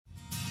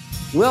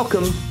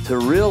Welcome to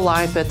Real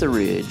Life at the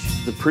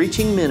Ridge, the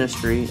preaching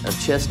ministry of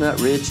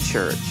Chestnut Ridge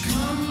Church.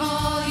 Come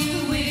all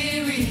you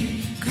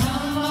weary,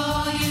 come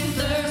all you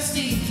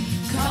thirsty,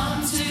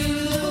 come to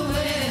the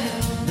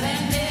well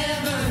that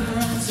never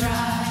runs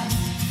dry.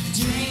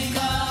 Drink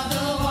of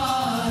the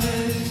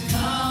water,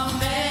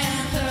 come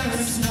and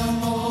thirst no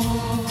more.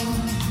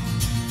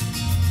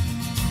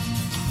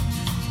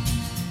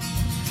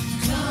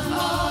 Come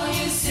all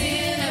you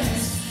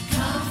sinners,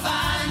 come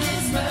find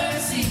His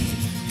mercy.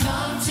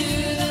 Come to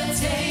the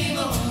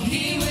table,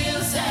 He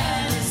will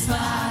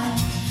satisfy.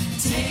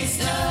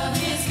 Taste of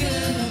His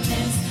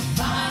goodness,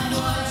 find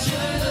what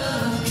you're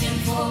looking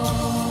for.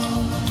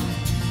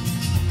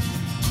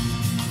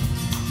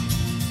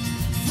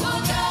 For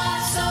God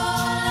so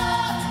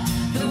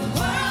loved the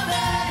world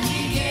that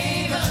He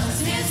gave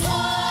us His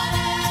one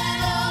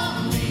and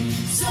only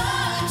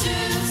Son to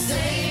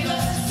save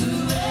us.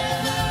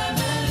 Whoever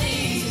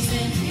believes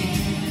in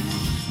Him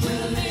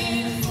will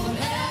live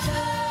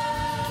forever.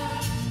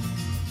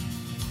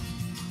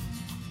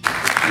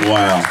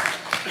 Wow.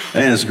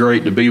 And it's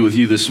great to be with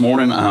you this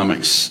morning.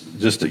 I'm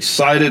just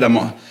excited.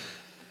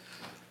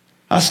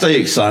 I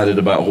stay excited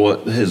about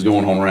what is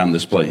going on around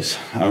this place.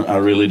 I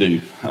really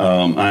do.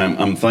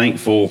 I'm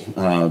thankful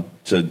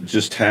to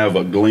just have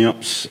a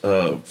glimpse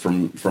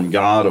from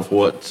God of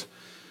what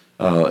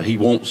He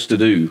wants to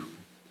do.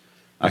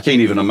 I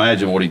can't even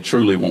imagine what He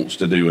truly wants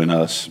to do in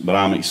us, but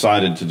I'm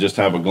excited to just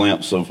have a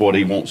glimpse of what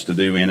He wants to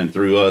do in and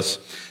through us.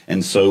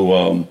 And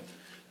so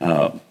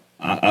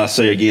I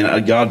say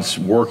again, God's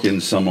working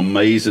some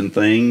amazing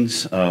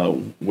things.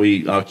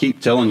 I keep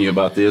telling you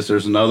about this.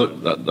 There's another,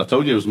 I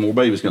told you there's more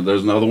babies coming.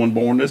 There's another one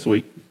born this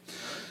week.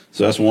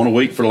 So that's one a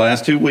week for the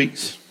last 2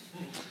 weeks.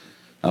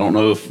 I don't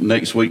know if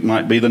next week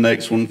might be the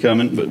next one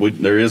coming, but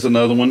there is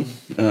another one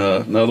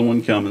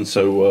coming.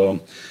 So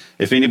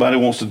if anybody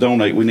wants to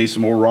donate, we need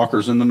some more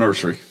rockers in the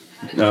nursery.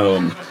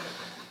 And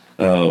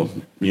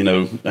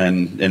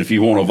if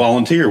you want to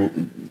volunteer,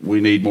 we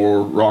need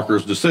more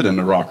rockers to sit in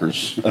the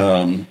rockers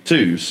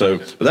too. So,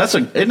 but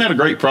isn't that a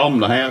great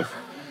problem to have?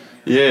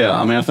 Yeah,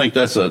 I mean, I think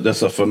that's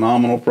a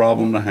phenomenal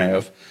problem to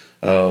have.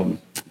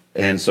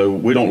 And so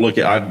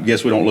I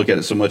guess we don't look at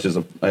it so much as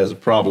a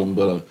problem,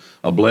 but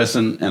a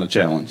blessing and a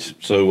challenge.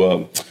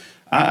 So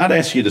I'd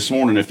ask you this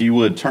morning, if you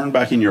would turn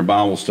back in your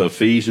Bibles to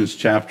Ephesians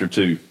chapter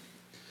 2.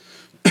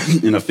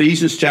 In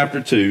Ephesians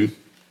chapter 2,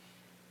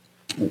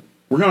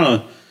 we're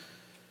going to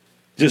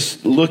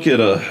just look at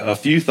a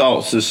few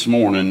thoughts this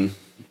morning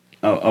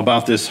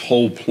about this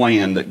whole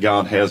plan that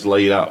God has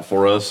laid out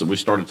for us that we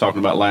started talking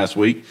about last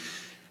week,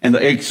 and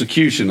the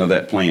execution of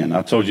that plan.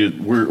 I told you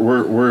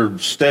we're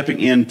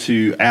stepping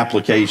into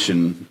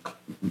application,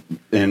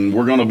 and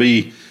we're going to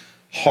be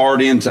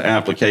hard into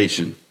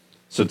application.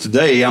 So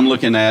today I'm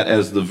looking at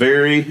as the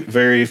very,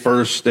 very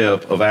first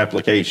step of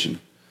application.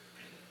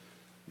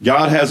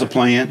 God has a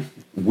plan.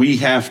 We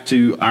have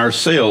to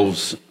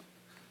ourselves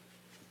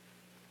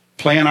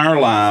plan our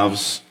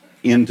lives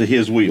into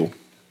His will.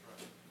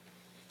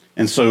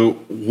 And so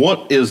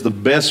what is the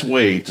best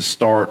way to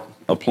start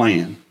a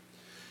plan?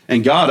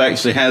 And God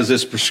actually has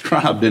this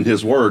prescribed in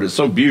His Word. It's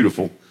so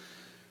beautiful.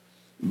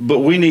 But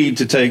we need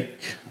to take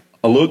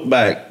a look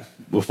back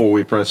before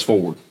we press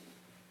forward.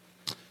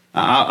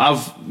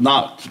 I've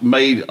not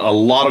made a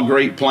lot of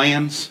great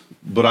plans,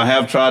 but I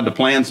have tried to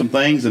plan some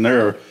things, and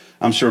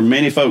I'm sure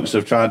many folks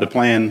have tried to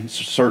plan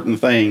certain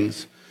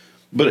things.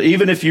 But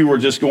even if you were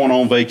just going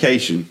on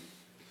vacation,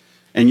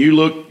 and you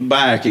look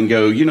back and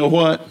go, you know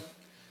what?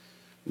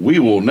 We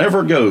will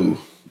never go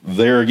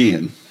there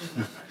again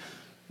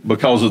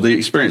because of the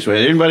experience we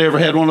had. Anybody ever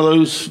had one of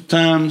those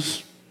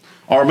times?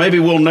 Or maybe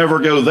we'll never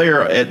go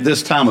there at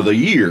this time of the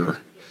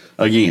year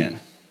again.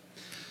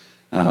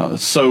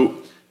 So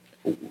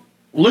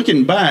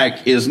looking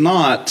back is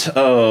not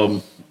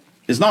a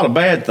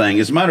bad thing.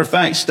 As a matter of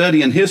fact,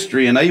 studying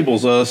history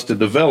enables us to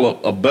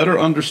develop a better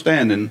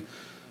understanding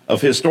of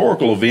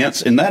historical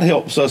events, and that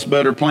helps us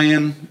better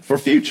plan for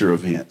future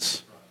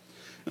events.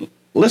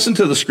 Listen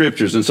to the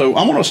scriptures. And so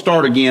I'm going to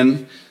start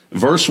again,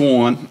 verse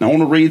 1. I want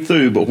to read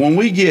through, but when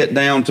we get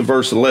down to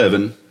verse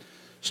 11,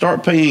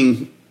 start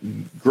paying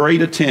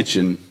great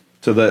attention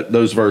to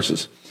those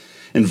verses.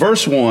 In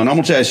verse 1, I'm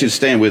going to ask you to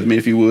stand with me,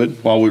 if you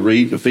would, while we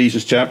read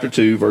Ephesians chapter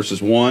 2,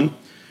 verses 1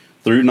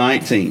 through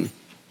 19.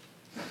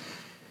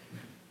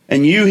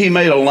 And you He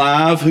made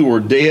alive who were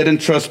dead in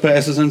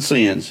trespasses and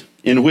sins,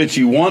 in which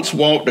you once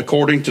walked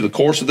according to the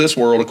course of this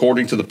world,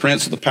 according to the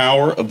prince of the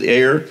power of the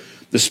air,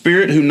 the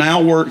spirit who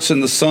now works in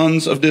the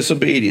sons of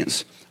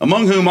disobedience,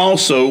 among whom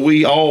also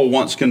we all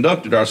once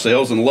conducted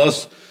ourselves in the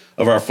lust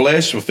of our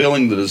flesh,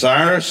 fulfilling the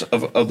desires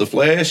of the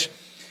flesh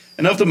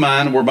and of the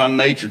mind, were by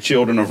nature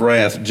children of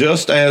wrath,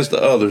 just as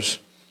the others.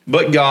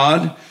 But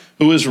God,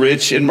 who is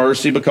rich in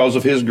mercy because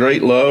of His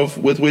great love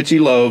with which He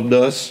loved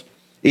us,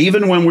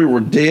 even when we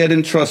were dead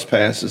in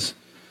trespasses,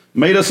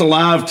 made us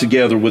alive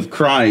together with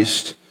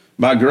Christ.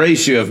 By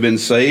grace you have been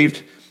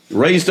saved,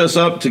 raised us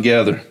up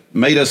together,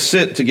 made us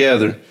sit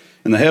together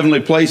in the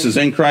heavenly places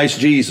in Christ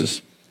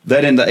Jesus,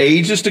 that in the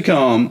ages to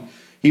come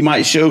He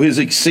might show His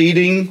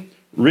exceeding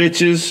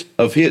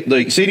the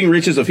exceeding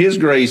riches of his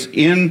grace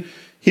in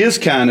his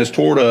kindness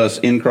toward us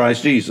in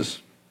Christ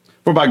Jesus.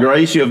 For by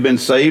grace you have been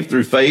saved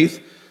through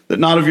faith, that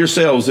not of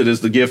yourselves it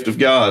is the gift of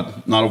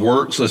God, not of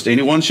works, lest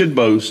anyone should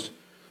boast.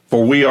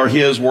 For we are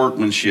his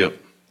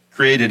workmanship,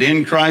 created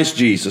in Christ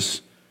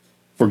Jesus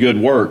for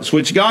good works,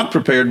 which God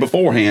prepared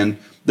beforehand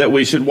that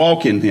we should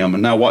walk in him.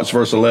 And now watch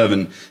verse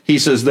 11. He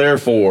says,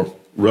 therefore,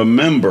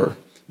 remember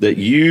that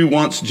you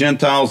once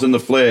Gentiles in the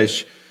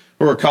flesh,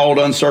 who are called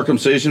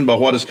uncircumcision by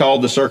what is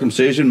called the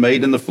circumcision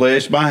made in the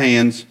flesh by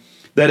hands,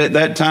 that at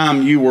that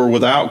time you were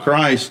without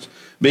Christ,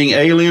 being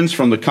aliens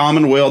from the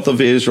commonwealth of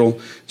Israel,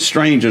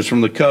 strangers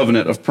from the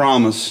covenants of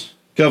promise,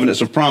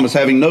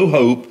 having no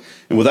hope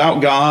and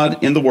without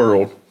God in the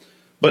world.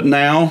 But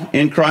now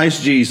in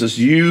Christ Jesus,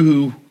 you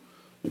who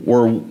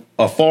were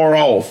afar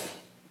off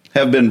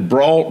have been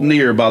brought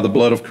near by the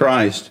blood of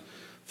Christ.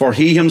 For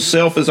he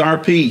himself is our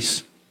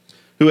peace,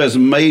 who has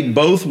made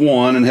both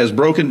one and has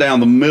broken down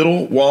the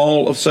middle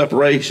wall of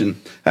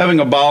separation, having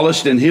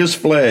abolished in his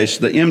flesh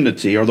the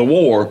enmity or the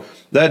war,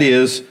 that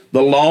is,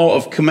 the law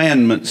of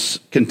commandments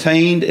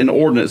contained in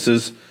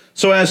ordinances,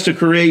 so as to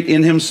create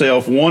in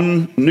himself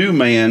one new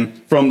man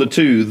from the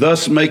two,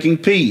 thus making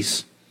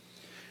peace,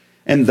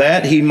 and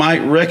that he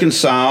might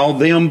reconcile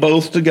them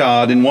both to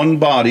God in one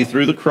body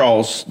through the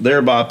cross,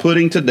 thereby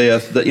putting to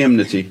death the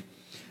enmity.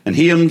 And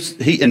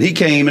he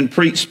came and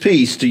preached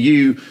peace to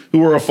you who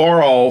were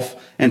afar off,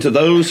 and to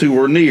those who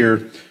were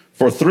near,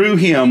 for through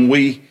him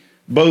we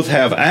both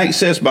have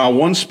access by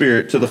one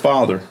Spirit to the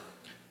Father.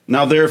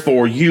 Now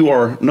therefore you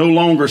are no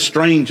longer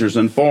strangers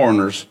and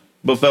foreigners,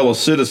 but fellow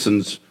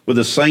citizens with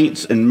the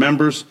saints and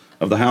members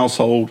of the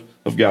household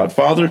of God.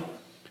 Father,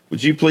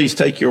 would you please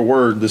take your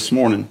word this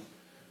morning?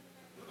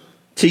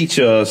 Teach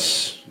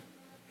us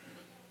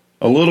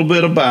a little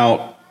bit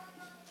about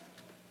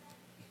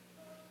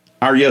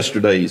our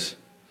yesterdays.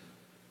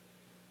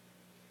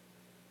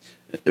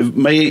 It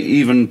may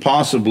even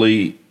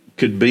possibly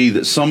could be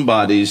that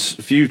somebody's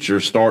future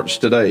starts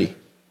today.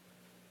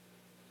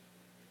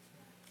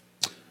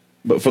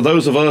 But for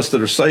those of us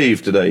that are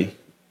saved today,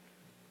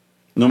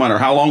 no matter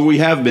how long we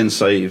have been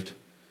saved,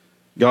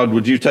 God,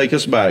 would you take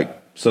us back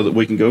so that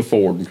we can go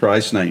forward in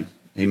Christ's name?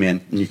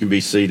 Amen. And you can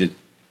be seated.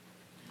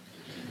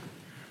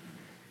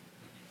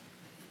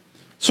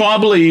 So I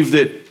believe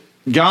that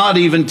God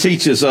even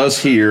teaches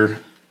us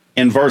here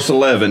in verse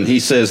 11. He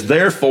says,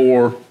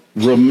 therefore,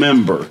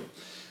 remember.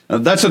 Now,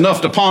 that's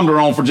enough to ponder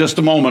on for just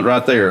a moment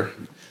right there.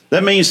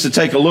 That means to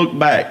take a look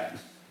back,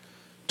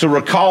 to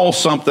recall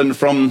something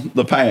from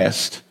the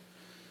past.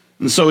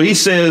 And so he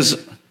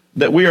says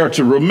that we are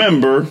to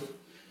remember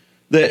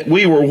that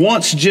we were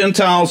once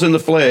Gentiles in the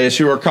flesh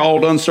who are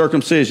called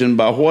uncircumcision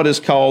by what is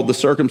called the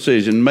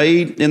circumcision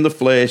made in the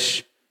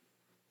flesh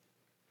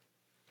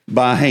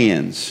by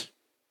hands.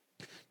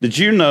 Did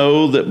you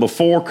know that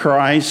before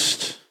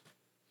Christ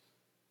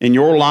in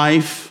your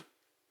life,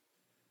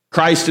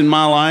 Christ in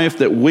my life,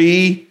 that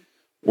we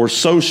were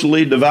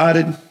socially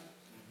divided?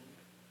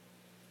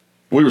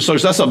 We were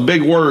social. That's a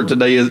big word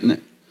today, isn't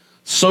it?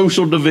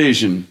 Social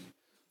division,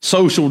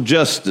 social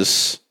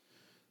justice.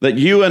 That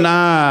you and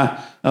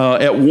I,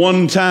 at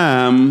one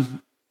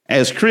time,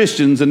 as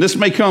Christians, and this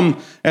may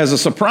come as a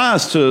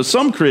surprise to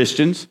some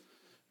Christians,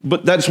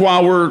 but that's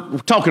why we're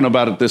talking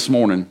about it this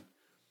morning.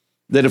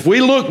 That if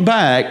we look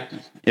back,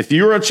 if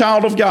you're a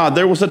child of God,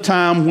 there was a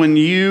time when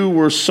you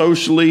were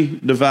socially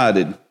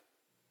divided,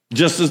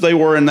 just as they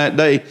were in that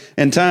day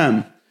and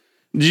time.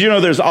 Did you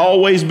know there's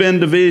always been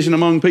division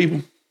among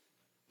people?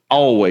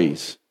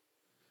 Always.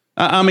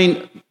 I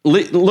mean,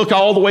 look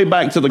all the way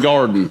back to the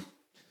garden.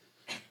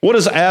 What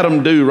does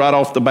Adam do right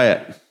off the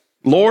bat?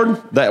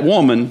 Lord, that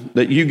woman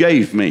that you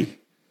gave me.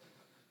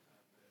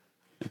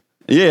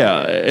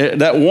 Yeah,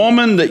 that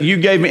woman that you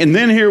gave me. And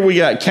then here we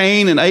got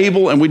Cain and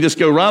Abel, and we just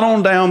go right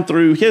on down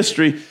through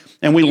history,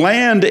 and we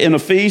land in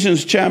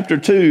Ephesians chapter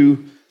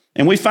 2,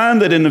 and we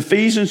find that in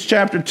Ephesians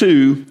chapter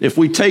 2, if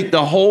we take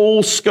the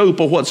whole scope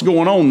of what's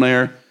going on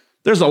there,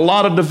 there's a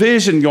lot of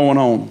division going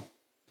on,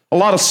 a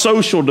lot of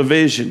social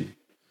division.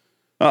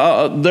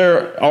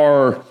 There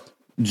are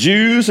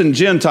Jews and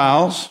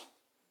Gentiles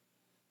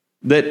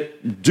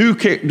that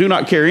do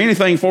not care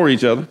anything for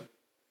each other.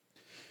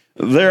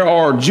 There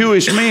are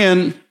Jewish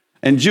men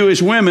and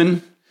Jewish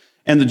women,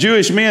 and the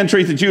Jewish men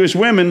treat the Jewish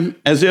women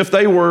as if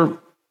they were,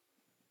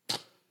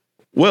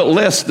 well,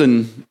 less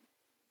than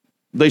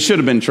they should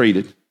have been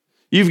treated.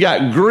 You've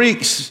got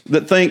Greeks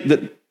that think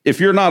that if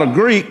you're not a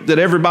Greek, that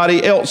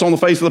everybody else on the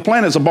face of the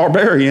planet is a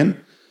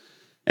barbarian.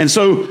 And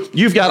so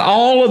you've got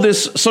all of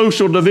this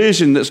social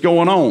division that's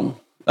going on.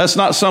 That's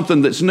not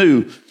something that's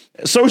new.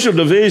 Social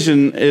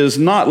division is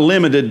not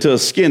limited to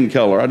skin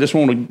color. I just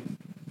want to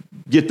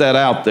get that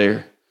out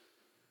there.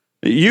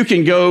 You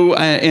can go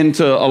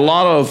into a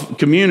lot of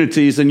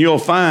communities and you'll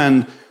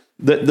find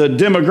that the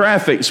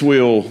demographics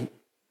will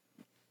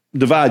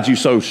divide you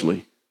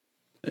socially.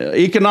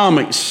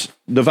 Economics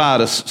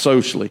divide us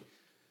socially.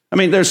 I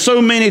mean, there's so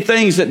many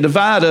things that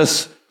divide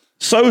us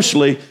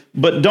socially,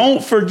 but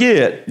don't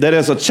forget that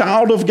as a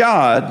child of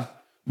God,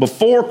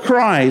 before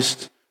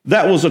Christ,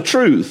 that was a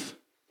truth.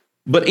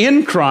 But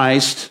in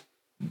Christ,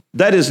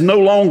 that is no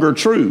longer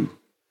true.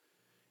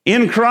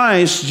 In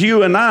Christ,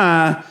 you and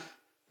I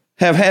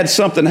have had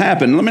something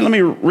happen. Let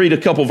me read a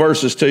couple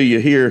verses to you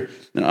here.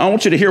 And I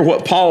want you to hear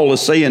what Paul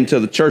is saying to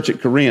the church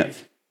at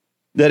Corinth,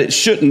 that it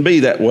shouldn't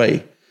be that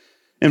way.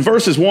 In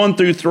verses 1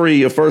 through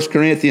 3 of 1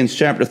 Corinthians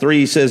chapter 3,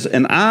 he says,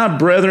 "And I,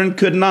 brethren,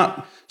 could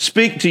not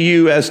speak to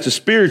you as to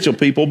spiritual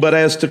people, but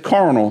as to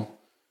carnal,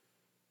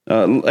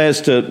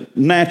 as to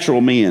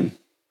natural men,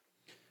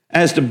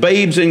 as to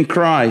babes in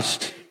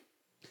Christ.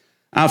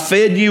 I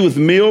fed you with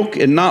milk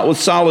and not with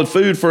solid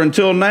food, for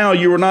until now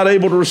you were not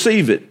able to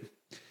receive it.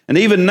 And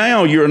even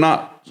now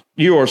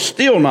you are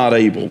still not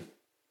able,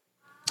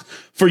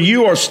 for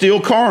you are still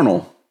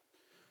carnal.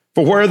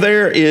 For where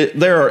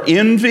there are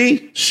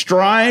envy,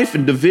 strife,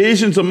 and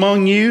divisions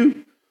among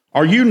you,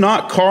 are you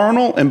not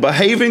carnal and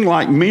behaving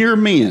like mere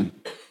men?"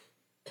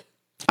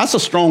 That's a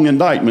strong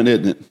indictment,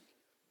 isn't it?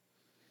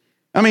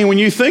 I mean, when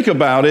you think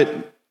about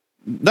it,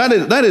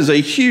 that is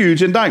a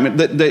huge indictment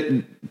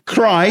that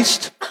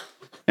Christ,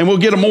 and we'll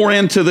get more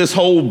into this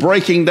whole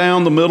breaking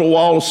down the middle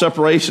wall of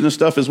separation and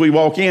stuff as we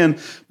walk in,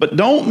 but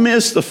don't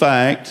miss the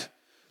fact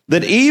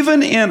that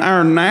even in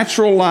our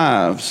natural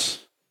lives,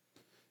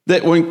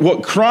 that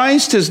what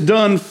Christ has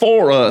done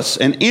for us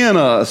and in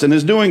us and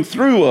is doing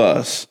through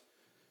us,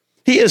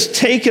 he has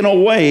taken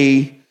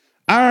away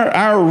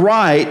our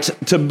right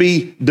to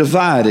be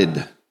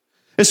divided,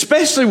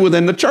 especially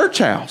within the church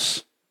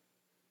house.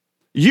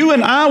 You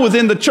and I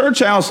within the church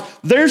house,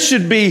 there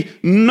should be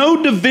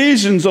no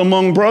divisions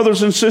among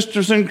brothers and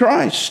sisters in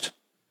Christ.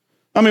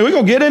 I mean, we're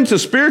going to get into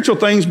spiritual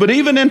things, but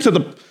even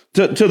into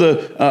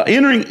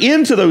entering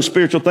into those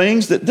spiritual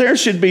things, that there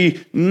should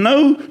be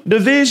no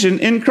division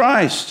in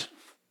Christ.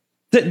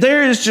 That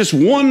there is just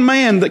one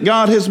man that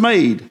God has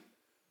made.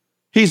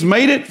 He's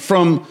made it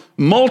from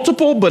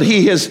multiple, but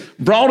he has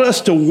brought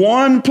us to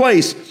one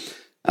place.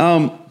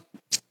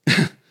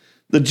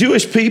 The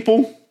Jewish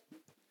people,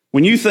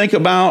 when you think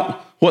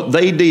about what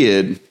they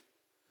did,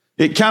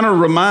 it kind of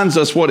reminds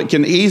us what it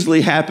can easily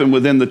happen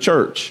within the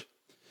church.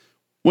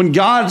 When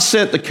God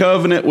set the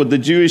covenant with the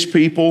Jewish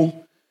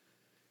people,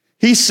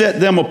 he set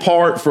them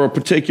apart for a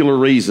particular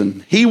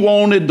reason. He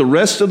wanted the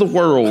rest of the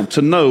world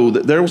to know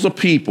that there was a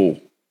people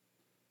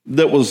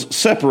that was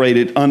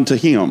separated unto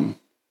him.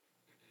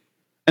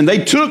 And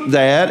they took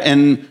that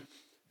and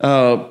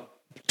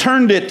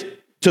turned it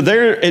to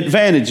their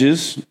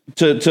advantages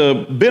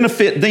to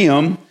benefit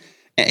them.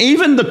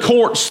 Even the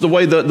courts, the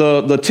way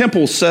the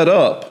temple's set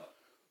up,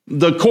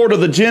 the court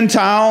of the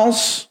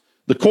Gentiles,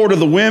 the court of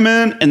the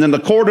women, and then the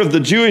court of the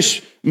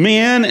Jewish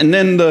men, and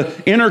then the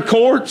inner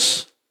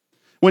courts.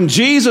 When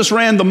Jesus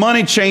ran the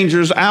money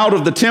changers out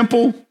of the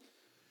temple,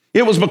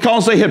 it was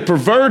because they had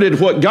perverted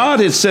what God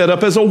had set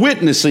up as a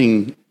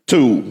witnessing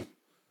tool.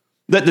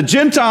 That the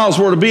Gentiles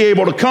were to be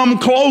able to come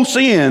close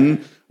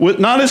in, with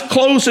not as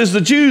close as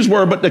the Jews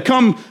were, but to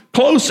come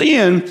close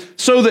in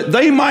so that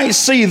they might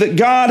see that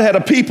God had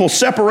a people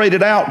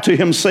separated out to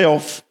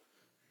himself.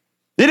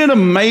 Isn't it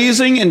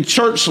amazing in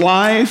church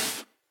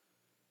life?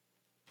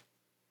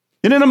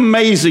 Isn't it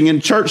amazing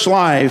in church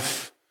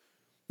life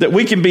that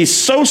we can be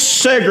so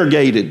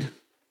segregated,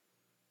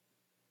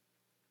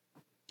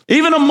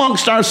 even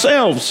amongst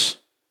ourselves?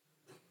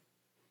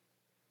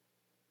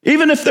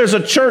 Even if there's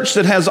a church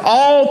that has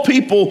all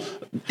people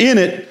in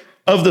it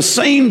of the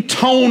same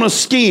tone of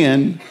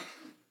skin,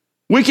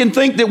 we can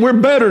think that we're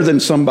better than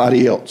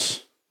somebody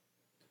else.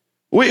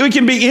 We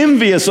can be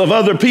envious of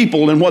other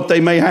people and what they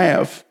may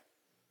have.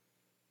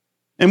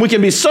 And we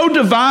can be so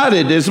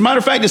divided. As a matter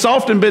of fact, it's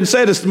often been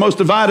said it's the most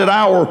divided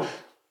hour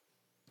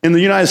in the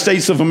United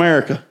States of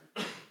America.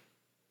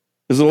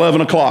 It's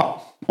 11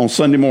 o'clock on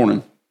Sunday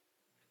morning.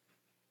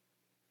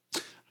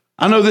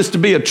 I know this to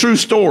be a true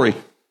story.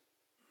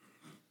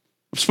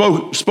 I've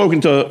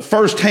spoken to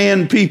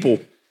firsthand people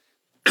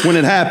when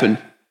it happened,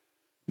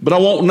 but I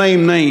won't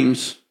name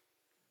names.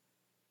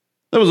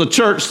 There was a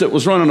church that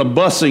was running a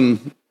busing,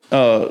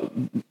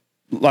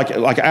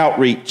 like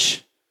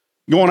outreach,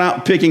 going out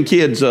and picking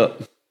kids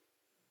up.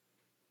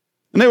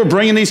 And they were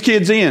bringing these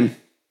kids in.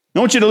 I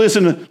want you to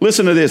listen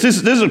to this.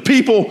 These are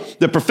people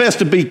that profess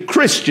to be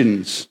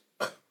Christians.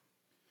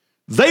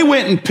 They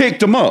went and picked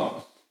them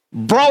up,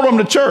 brought them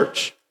to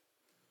church.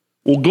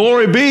 Well,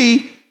 glory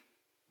be,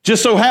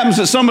 just so happens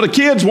that some of the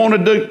kids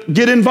wanted to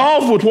get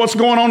involved with what's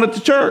going on at the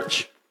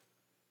church.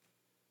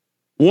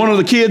 One of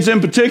the kids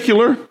in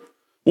particular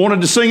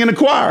wanted to sing in the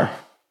choir.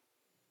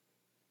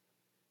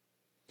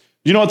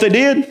 You know what they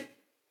did?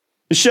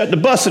 They shut the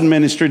busing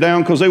ministry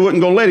down because they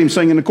wouldn't go let him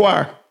sing in the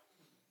choir.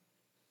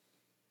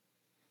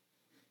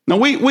 Now,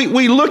 we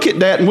look at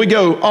that and we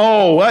go,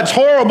 oh, that's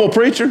horrible,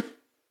 preacher.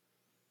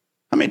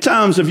 How many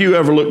times have you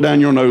ever looked down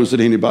your nose at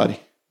anybody?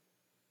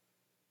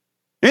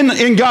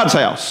 In God's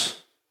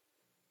house.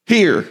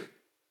 Here.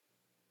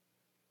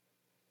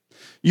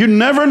 You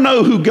never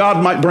know who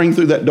God might bring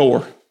through that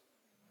door.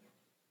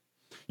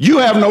 You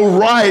have no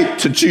right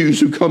to choose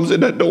who comes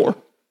in that door.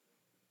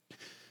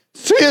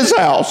 It's his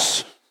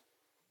house.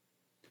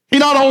 He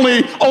not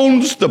only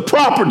owns the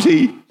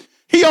property,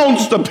 He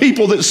owns the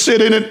people that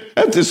sit in it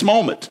at this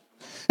moment.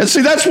 And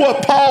see, that's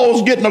what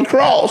Paul's getting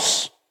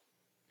across.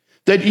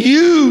 That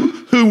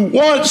you who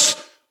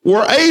once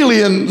were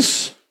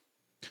aliens,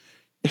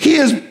 he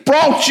has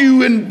brought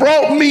you and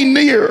brought me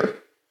near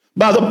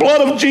by the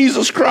blood of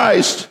Jesus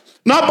Christ,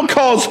 not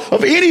because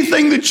of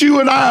anything that you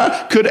and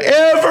I could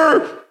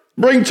ever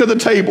bring to the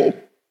table.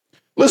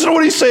 Listen to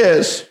what he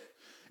says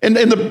in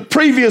the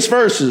previous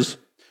verses.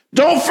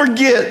 Don't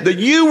forget that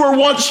you were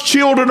once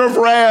children of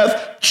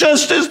wrath,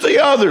 just as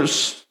the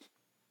others.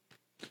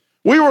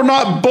 We were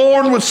not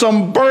born with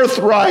some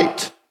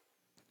birthright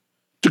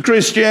to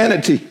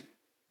Christianity.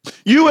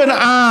 You and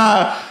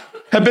I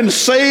have been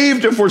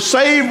saved. If we're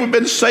saved, we've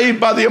been saved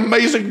by the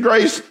amazing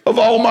grace of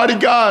Almighty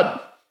God.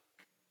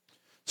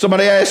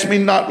 Somebody asked me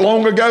not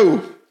long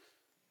ago,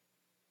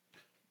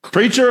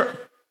 preacher,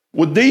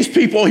 would these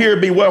people here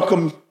be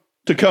welcome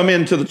to come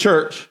into the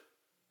church?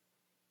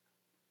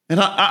 And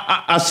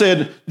I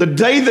said, the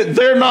day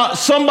that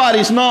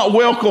somebody's not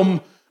welcome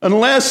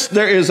unless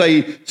there is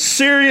a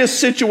serious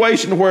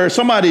situation where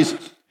somebody's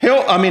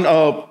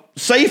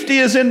safety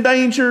is in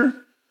danger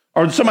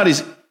or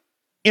somebody's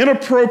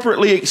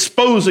inappropriately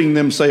exposing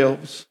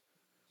themselves.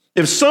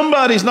 If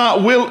somebody's not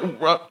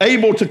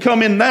able to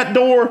come in that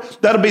door,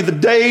 that'll be the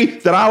day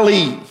that I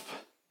leave.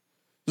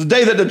 The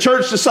day that the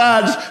church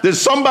decides that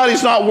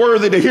somebody's not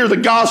worthy to hear the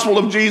gospel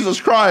of Jesus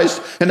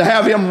Christ and to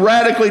have him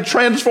radically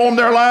transform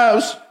their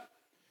lives.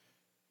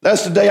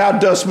 That's the day I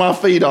dust my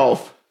feet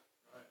off.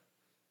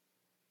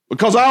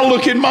 Because I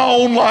look in my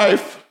own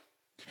life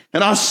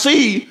and I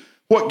see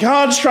what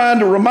God's trying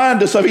to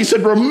remind us of. He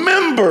said,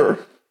 remember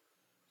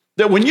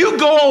that when you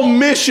go on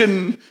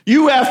mission,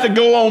 you have to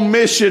go on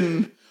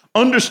mission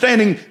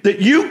understanding that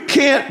you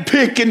can't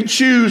pick and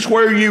choose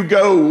where you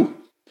go.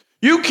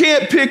 You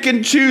can't pick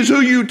and choose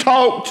who you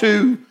talk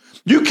to.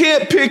 You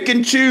can't pick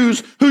and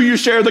choose who you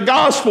share the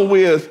gospel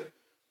with.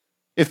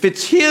 If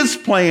it's his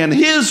plan,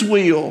 his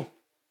will.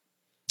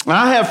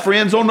 I have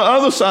friends on the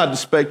other side of the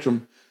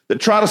spectrum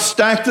that try to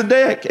stack the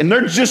deck, and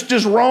they're just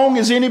as wrong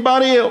as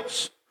anybody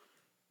else.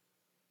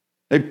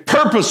 They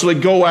purposely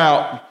go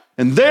out,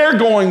 and they're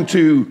going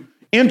to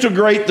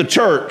integrate the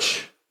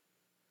church.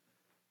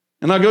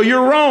 And I go,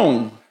 you're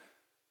wrong.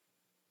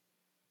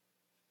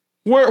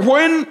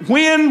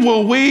 When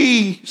will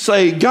we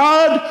say,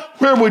 God,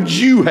 where would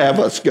you have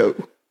us go?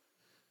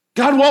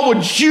 God, what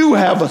would you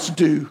have us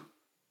do?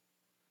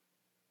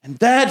 And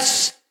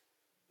that's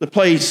the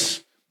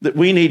place that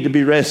we need to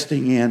be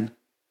resting in.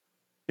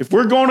 If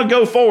we're going to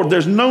go forward,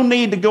 there's no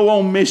need to go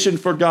on mission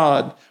for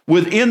God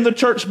within the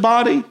church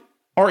body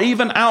or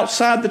even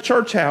outside the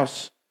church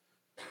house.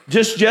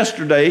 Just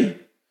yesterday,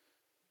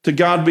 to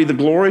God be the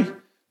glory,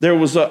 there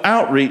was an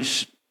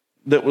outreach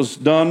that was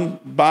done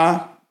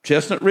by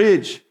Chestnut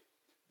Ridge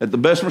at the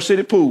Bessemer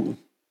City Pool.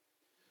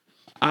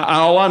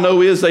 All I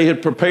know is they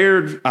had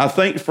prepared, I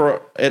think,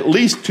 for at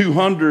least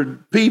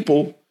 200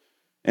 people,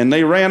 and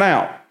they ran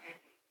out.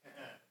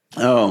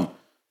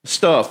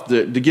 Stuff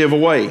to give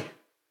away.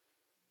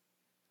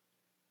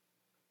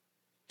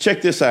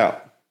 Check this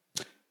out.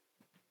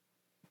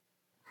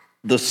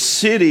 The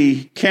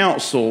city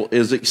council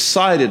is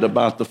excited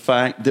about the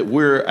fact that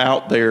we're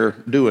out there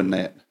doing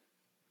that.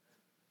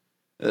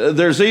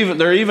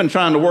 They're even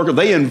trying to work.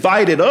 They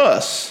invited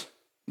us.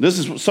 This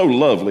is so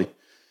lovely.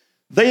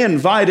 They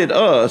invited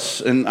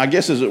us, and I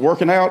guess, is it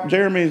working out,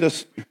 Jeremy?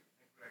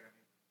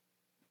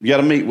 You got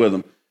to meet with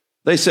them.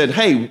 They said,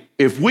 hey,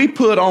 if we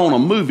put on a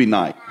movie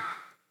night,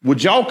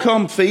 would y'all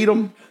come feed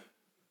them?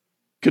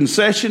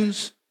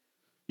 Concessions?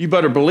 You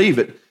better believe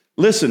it.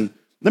 Listen,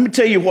 let me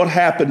tell you what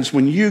happens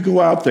when you go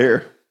out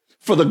there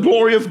for the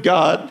glory of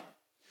God.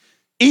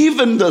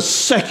 Even the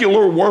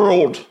secular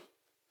world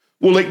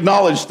will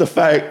acknowledge the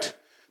fact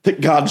that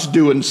God's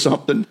doing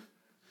something.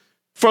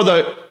 For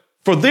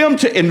them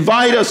to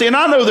invite us in,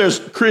 I know there's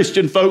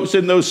Christian folks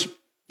in those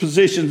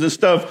positions and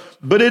stuff,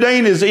 but it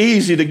ain't as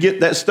easy to get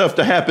that stuff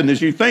to happen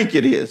as you think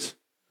it is.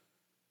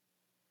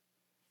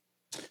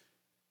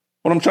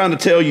 What I'm trying to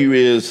tell you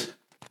is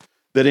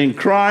that in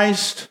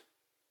Christ,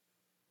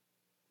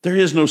 there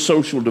is no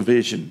social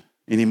division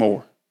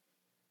anymore.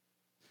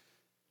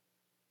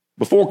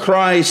 Before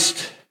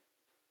Christ,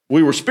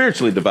 we were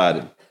spiritually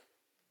divided.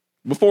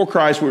 Before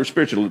Christ, we were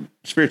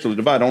spiritually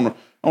divided.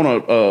 I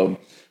want to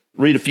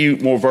read a few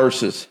more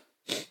verses.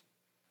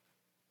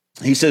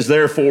 He says,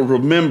 therefore,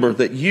 remember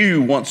that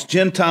you, once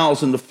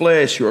Gentiles in the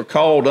flesh, who are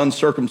called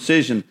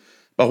uncircumcision,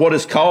 by what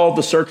is called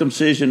the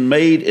circumcision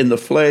made in the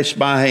flesh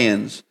by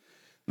hands,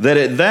 that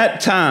at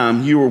that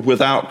time you were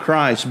without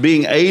Christ,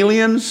 being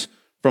aliens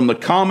from the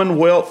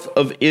commonwealth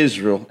of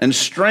Israel and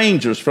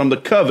strangers from the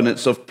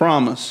covenants of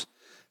promise,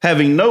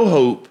 having no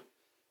hope,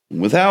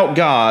 without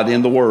God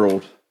in the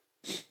world.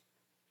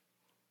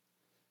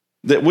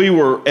 That we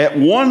were at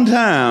one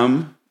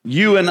time,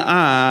 you and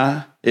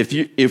I, if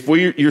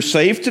you're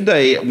saved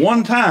today, at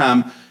one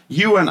time,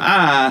 you and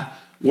I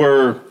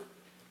were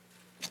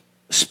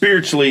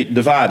spiritually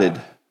divided.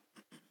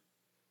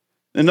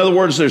 In other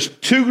words, there's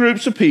two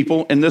groups of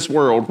people in this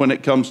world when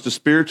it comes to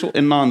spiritual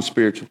and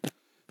non-spiritual.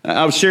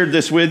 I've shared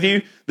this with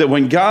you, that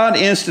when God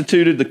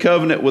instituted the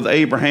covenant with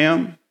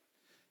Abraham,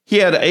 he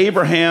had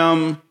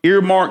Abraham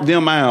earmark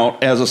them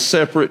out as a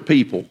separate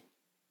people,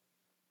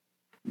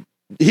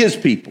 his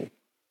people.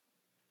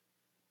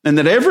 And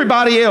that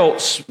everybody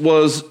else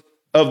was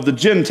of the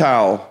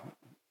Gentiles,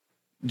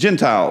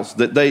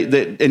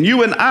 and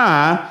you and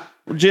I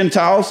were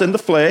Gentiles in the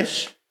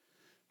flesh,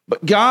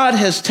 but God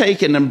has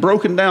taken and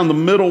broken down the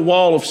middle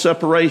wall of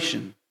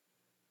separation.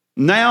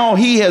 Now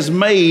he has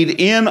made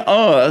in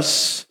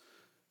us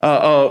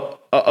a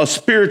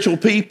spiritual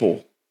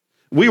people.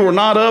 We were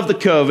not of the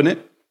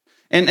covenant.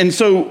 And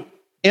so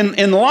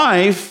in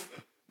life,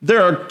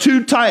 there are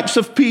two types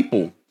of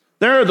people.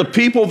 There are the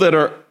people that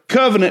are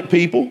covenant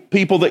people,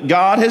 people that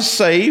God has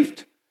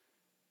saved,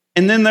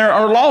 and then there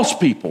are lost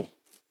people.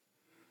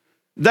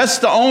 That's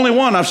the only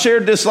one. I've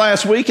shared this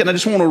last week, and I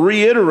just want to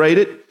reiterate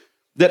it,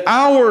 that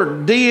our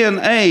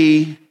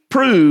DNA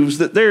proves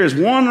that there is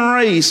one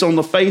race on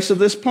the face of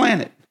this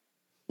planet.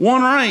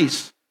 One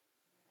race.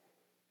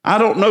 I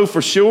don't know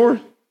for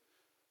sure,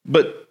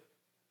 but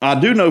I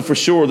do know for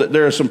sure that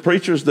there are some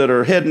preachers that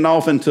are heading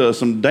off into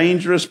some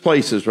dangerous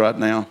places right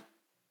now.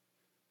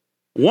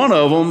 One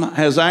of them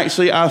has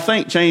actually, I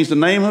think, changed the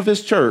name of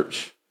his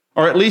church,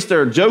 or at least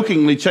they're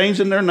jokingly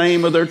changing their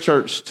name of their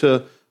church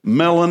to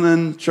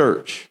Melanin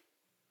Church.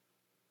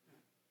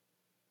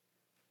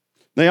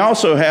 They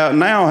also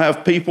now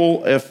have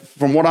people,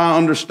 from what I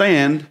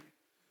understand,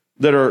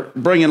 that are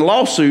bringing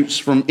lawsuits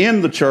from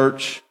in the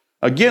church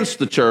against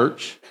the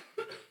church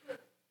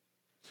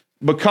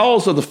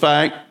because of the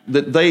fact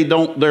that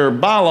their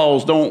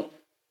bylaws don't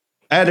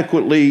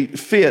adequately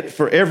fit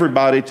for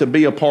everybody to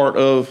be a part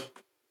of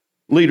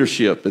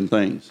leadership and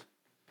things.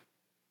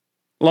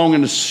 Long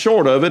and the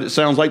short of it, it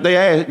sounds like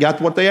they got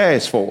what they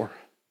asked for.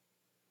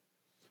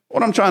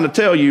 What I'm trying to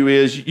tell you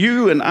is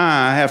you and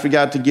I have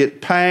got to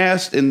get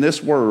past in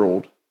this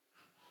world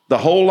the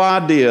whole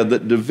idea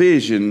that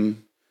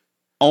division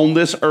on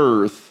this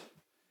earth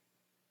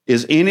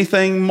is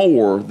anything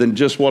more than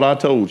just what I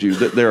told you,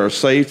 that there are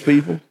saved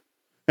people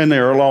and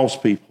there are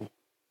lost people.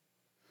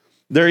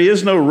 There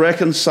is no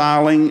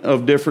reconciling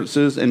of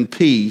differences and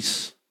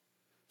peace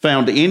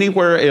found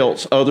anywhere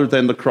else other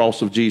than the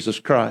cross of Jesus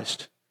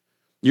Christ.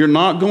 You're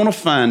not going to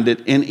find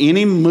it in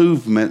any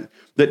movement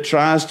that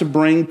tries to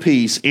bring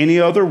peace any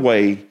other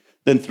way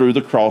than through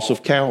the cross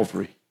of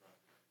Calvary.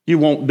 You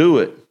won't do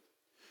it.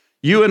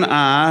 You and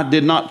I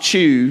did not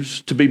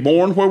choose to be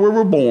born where we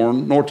were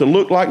born, nor to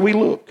look like we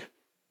look.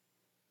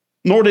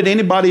 Nor did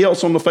anybody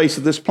else on the face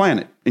of this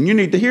planet. And you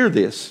need to hear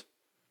this.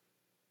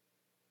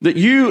 That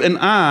you and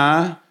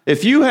I,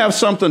 if you have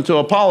something to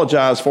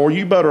apologize for,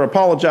 you better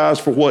apologize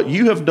for what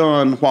you have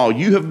done while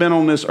you have been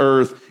on this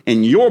earth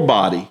in your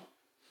body.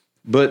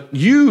 But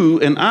you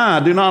and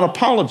I do not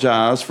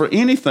apologize for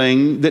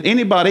anything that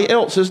anybody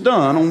else has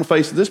done on the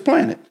face of this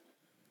planet.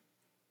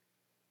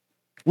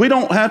 We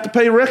don't have to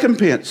pay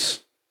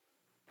recompense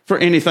for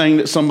anything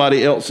that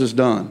somebody else has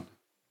done.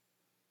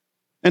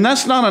 And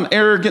that's not an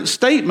arrogant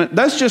statement.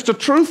 That's just a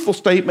truthful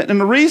statement. And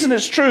the reason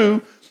it's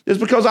true is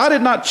because I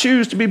did not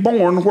choose to be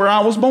born where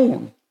I was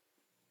born.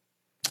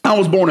 I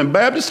was born in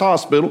Baptist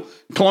Hospital,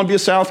 Columbia,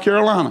 South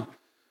Carolina.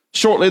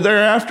 Shortly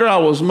thereafter, I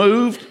was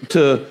moved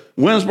to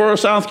Winsboro,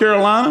 South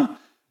Carolina,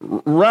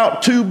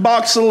 Route 2,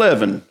 Box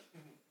 11.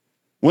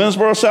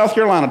 Winsboro, South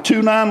Carolina,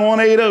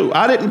 29180.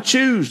 I didn't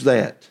choose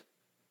that.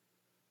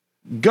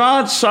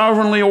 God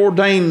sovereignly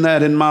ordained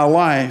that in my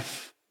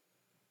life.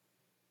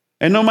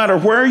 And no matter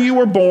where you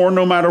were born,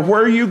 no matter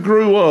where you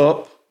grew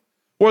up,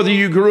 whether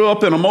you grew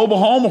up in a mobile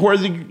home or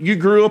whether you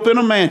grew up in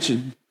a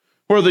mansion,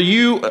 whether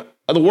the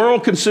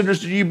world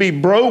considers you to be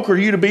broke or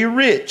you to be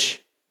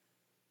rich,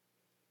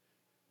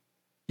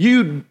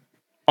 you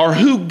are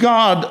who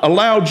God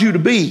allowed you to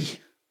be.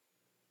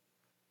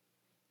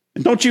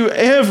 And don't you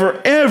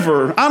ever,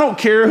 I don't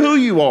care who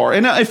you are.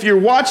 And if you're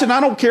watching, I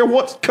don't care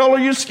what color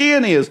your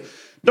skin is.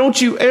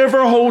 Don't you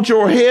ever hold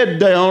your head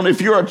down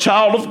if you're a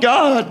child of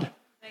God.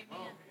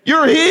 Amen.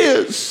 You're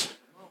His.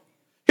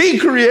 He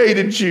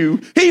created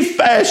you. He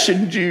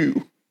fashioned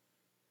you.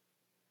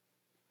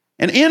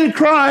 And in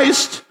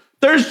Christ,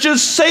 there's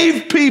just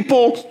saved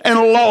people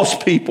and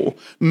lost people,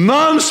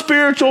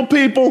 non-spiritual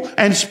people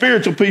and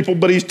spiritual people.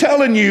 But He's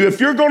telling you, if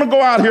you're going to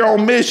go out here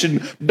on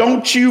mission,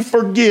 don't you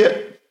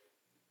forget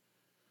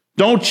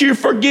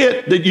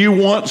that you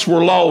once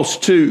were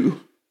lost too.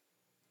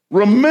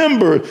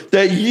 Remember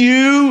that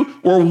you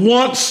were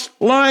once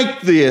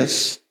like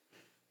this.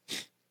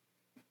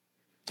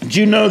 Did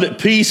you know that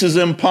peace is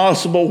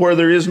impossible where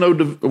there is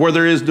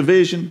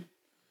division?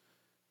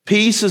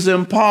 Peace is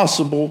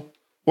impossible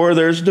where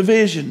there's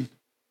division.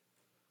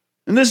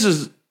 And this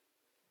is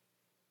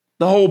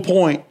the whole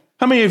point.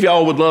 How many of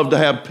y'all would love to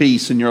have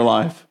peace in your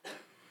life?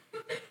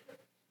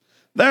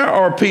 There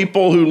are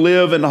people who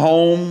live in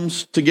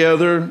homes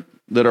together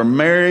that are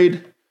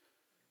married,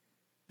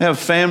 have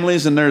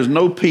families, and there's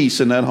no peace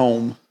in that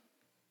home.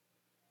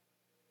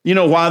 You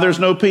know why there's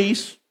no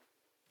peace?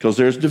 Because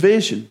there's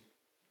division.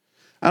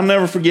 I'll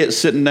never forget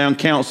sitting down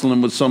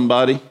counseling with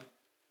somebody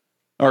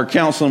or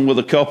counseling with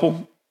a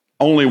couple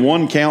only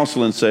one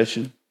counseling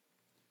session.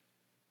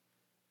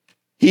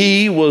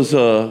 He was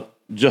a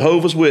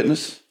Jehovah's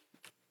Witness,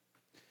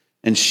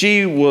 and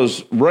she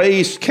was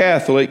raised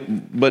Catholic,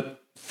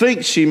 but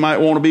thinks she might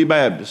want to be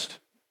Baptist.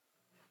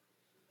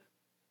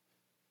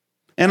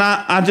 And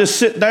I just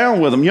sit down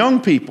with them, young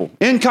people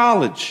in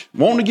college,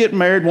 wanting to get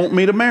married, want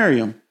me to marry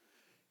them.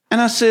 And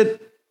I said,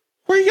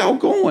 where are y'all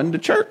going to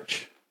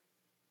church?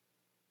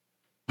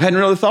 I hadn't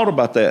really thought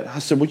about that. I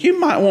said, well, you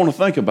might want to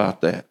think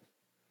about that.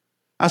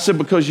 I said,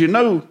 because you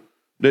know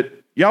that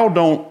y'all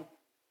don't,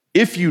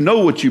 if you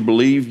know what you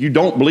believe, you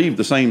don't believe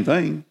the same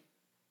thing.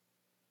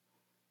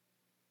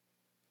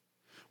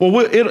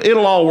 Well,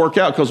 it'll all work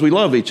out because we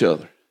love each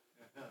other.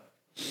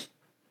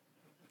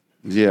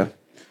 Yeah.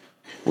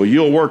 Well,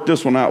 you'll work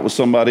this one out with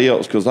somebody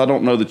else because I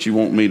don't know that you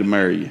want me to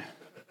marry you.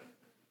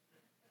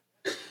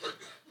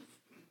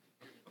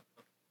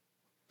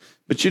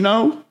 But you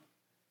know,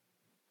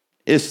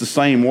 it's the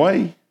same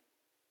way.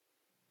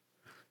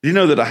 You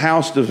know that a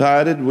house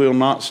divided will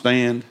not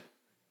stand.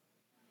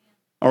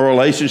 A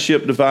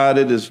relationship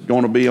divided is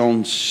going to be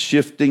on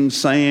shifting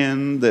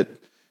sand.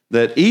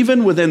 That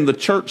even within the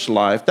church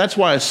life, that's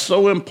why it's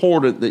so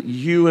important that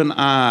you and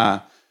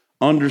I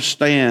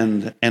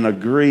understand and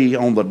agree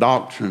on the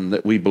doctrine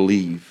that we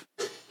believe.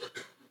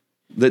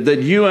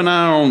 That you and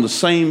I are on the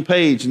same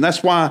page. And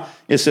that's why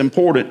it's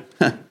important.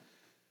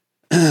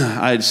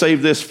 I had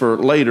saved this for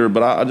later,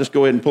 but I'll just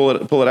go ahead and pull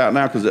it out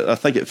now because I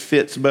think it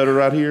fits better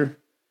right here.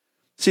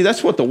 See,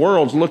 that's what the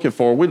world's looking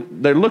for.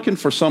 They're looking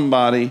for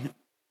somebody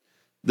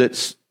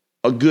that's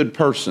a good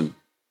person.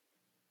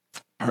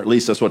 Or at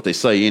least that's what they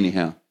say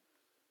anyhow.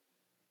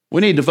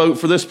 We need to vote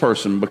for this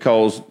person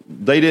because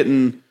they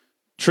didn't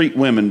treat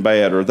women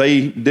bad, or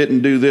they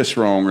didn't do this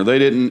wrong, or they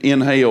didn't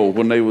inhale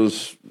when they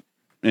was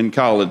in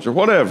college, or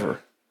whatever.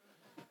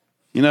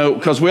 You know,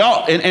 because we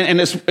all, and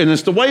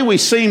it's the way we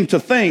seem to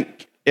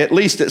think, at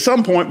least at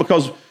some point,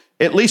 because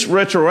at least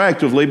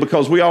retroactively,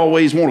 because we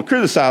always want to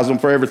criticize them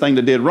for everything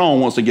they did wrong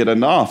once they get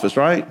into office,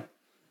 right?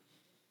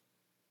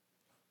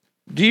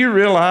 Do you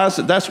realize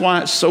that that's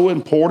why it's so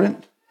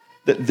important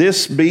that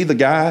this be the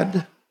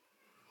guide?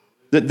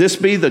 That this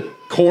be the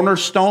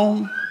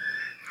cornerstone?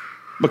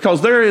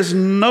 Because there is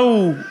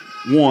no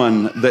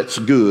one that's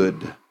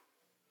good.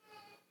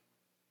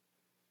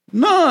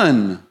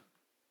 None.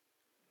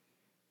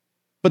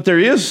 But there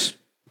is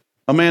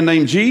a man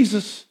named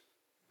Jesus.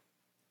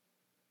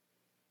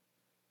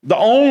 The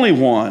only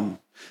one.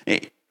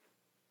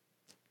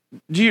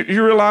 Do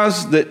you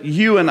realize that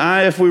you and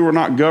I, if we were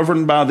not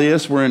governed by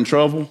this, we're in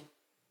trouble?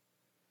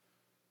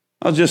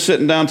 I was just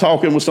sitting down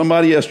talking with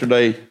somebody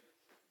yesterday.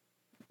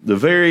 The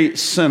very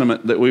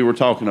sentiment that we were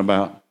talking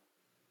about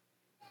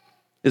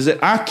is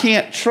that I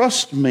can't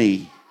trust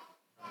me.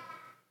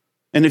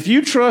 And if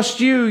you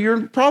trust you,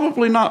 you're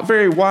probably not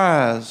very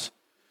wise.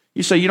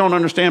 You say, you don't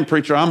understand,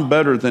 preacher, I'm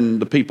better than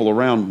the people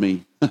around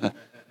me.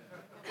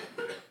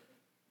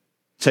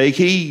 Take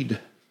heed,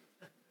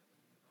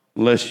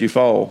 lest you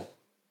fall.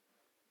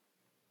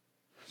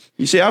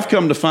 You see, I've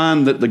come to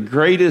find that the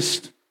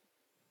greatest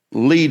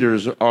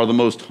leaders are the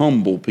most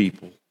humble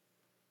people.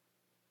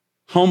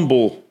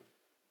 Humble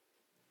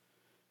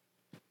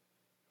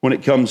when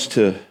it comes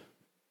to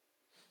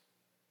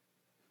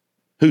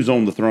who's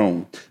on the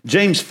throne.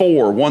 James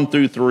 4,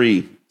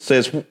 1-3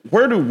 says,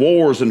 where do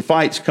wars and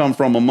fights come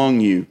from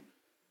among you?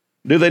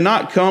 Do they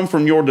not come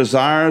from your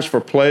desires for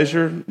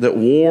pleasure that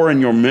war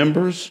in your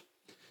members?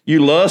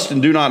 You lust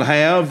and do not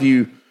have.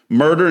 You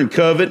murder and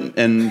covet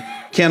and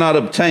cannot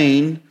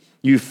obtain.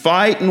 You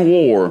fight and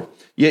war,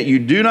 yet you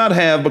do not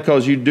have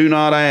because you do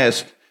not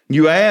ask.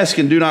 You ask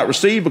and do not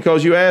receive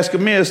because you ask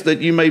amiss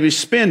that you may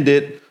spend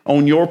it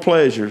on your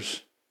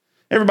pleasures.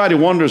 Everybody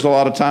wonders a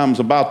lot of times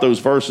about those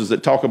verses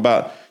that talk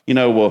about,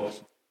 well,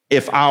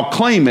 if I'll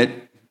claim it,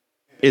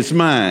 it's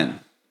mine.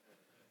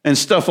 And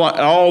stuff like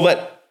all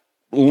that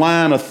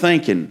line of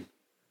thinking.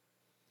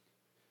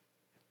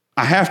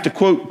 I have to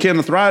quote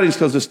Kenneth Writings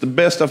because it's the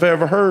best I've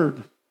ever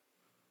heard.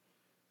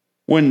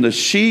 When the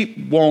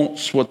sheep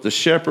wants what the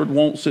shepherd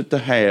wants it to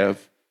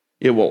have,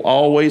 it will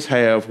always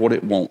have what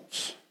it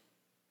wants.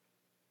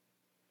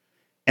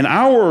 And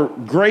our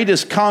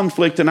greatest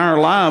conflict in our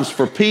lives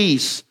for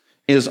peace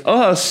is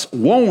us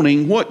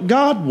wanting what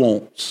God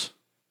wants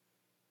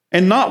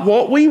and not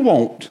what we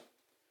want.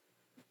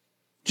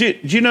 Do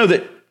you know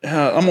that,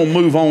 I'm going to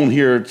move on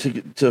here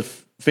to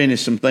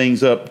finish some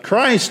things up.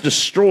 Christ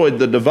destroyed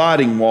the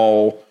dividing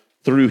wall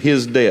through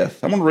his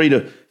death. I'm going to read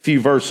a few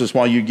verses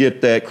while you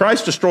get that.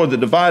 Christ destroyed the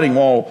dividing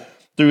wall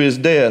through his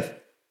death.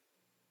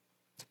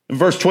 In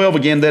verse 12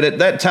 again, that at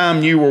that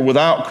time you were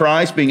without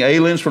Christ, being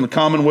aliens from the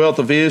commonwealth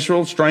of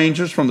Israel,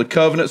 strangers from the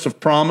covenants of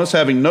promise,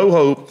 having no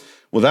hope,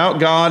 without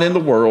God in the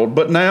world.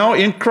 But now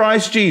in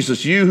Christ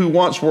Jesus, you who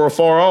once were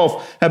afar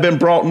off have been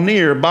brought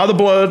near by the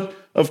blood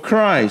of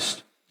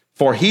Christ.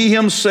 For he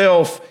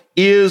himself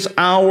is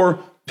our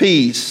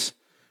peace,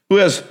 who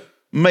has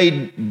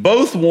made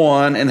both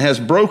one and has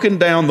broken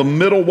down the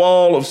middle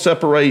wall of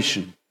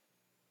separation,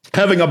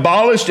 having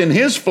abolished in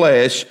his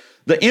flesh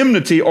the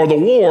enmity or the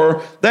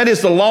war, that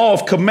is the law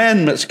of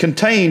commandments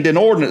contained in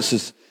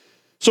ordinances,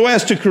 so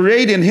as to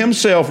create in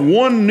himself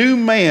one new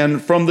man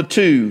from the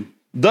two,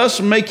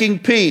 thus making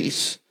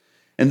peace,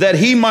 and that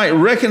he might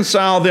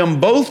reconcile them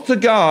both to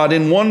God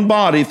in one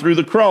body through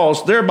the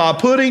cross, thereby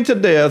putting to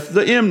death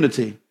the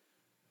enmity.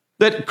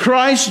 That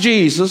Christ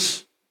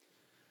Jesus,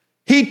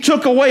 he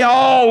took away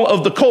all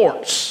of the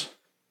courts.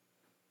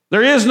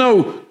 There is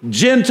no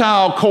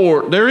Gentile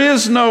court. There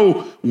is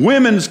no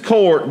women's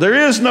court. There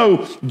is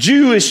no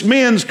Jewish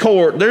men's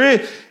court.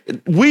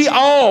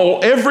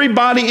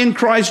 Everybody in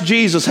Christ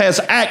Jesus has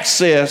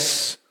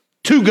access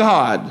to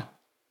God.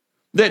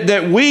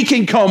 That we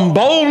can come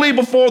boldly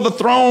before the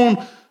throne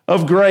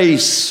of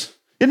grace.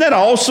 Isn't that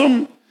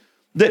awesome?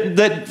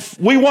 That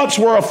we once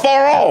were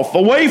afar off,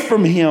 away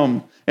from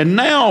him. And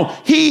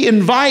now he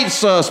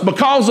invites us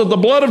because of the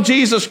blood of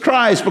Jesus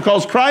Christ,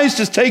 because Christ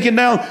has taken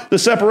down the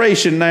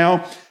separation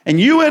now. And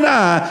you and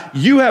I,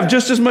 you have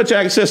just as much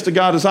access to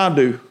God as I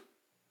do.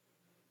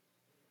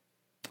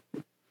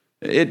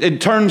 It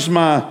turns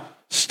my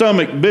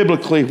stomach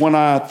biblically when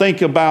I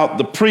think about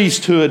the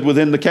priesthood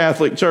within the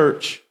Catholic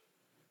Church.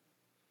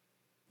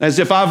 As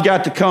if I've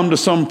got to come to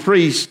some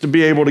priest to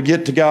be able to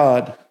get to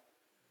God.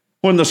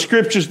 When the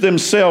scriptures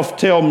themselves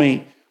tell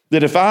me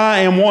that if I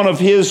am one of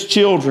his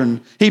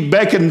children, he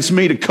beckons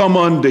me to come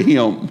unto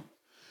him.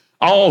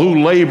 All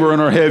who labor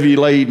and are heavy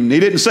laden. He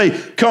didn't say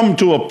come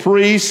to a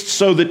priest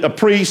so that a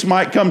priest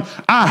might come.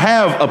 I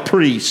have a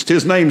priest.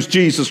 His name's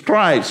Jesus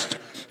Christ.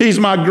 He's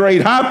my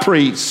great high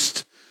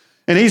priest.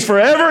 And he's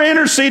forever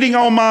interceding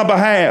on my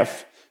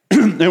behalf.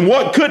 And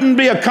what couldn't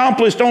be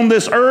accomplished on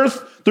this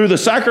earth through the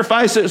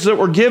sacrifices that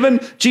were given,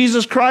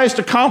 Jesus Christ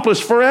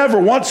accomplished forever,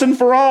 once and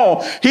for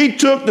all. He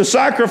took the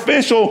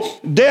sacrificial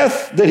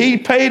death that he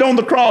paid on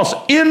the cross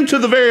into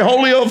the very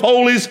holy of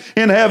holies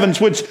in heavens,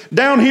 which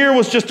down here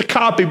was just a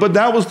copy, but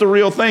that was the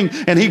real thing.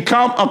 And he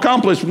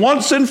accomplished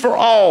once and for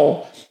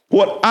all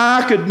what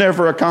I could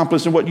never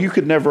accomplish and what you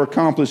could never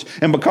accomplish.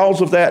 And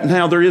because of that,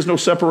 now there is no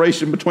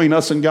separation between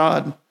us and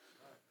God.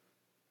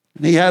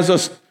 And he has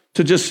us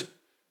to just,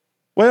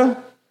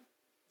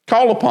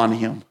 call upon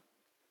him.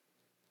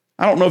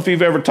 I don't know if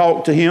you've ever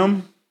talked to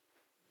him,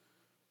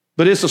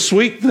 but it's a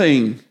sweet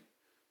thing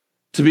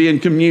to be in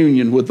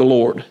communion with the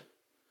Lord.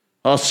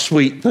 A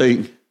sweet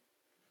thing.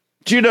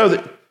 Do you know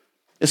that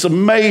it's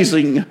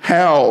amazing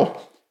how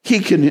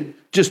he can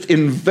just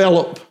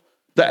envelop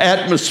the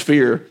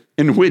atmosphere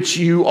in which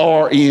you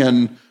are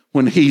in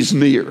when he's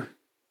near?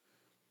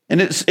 And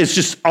it's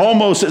just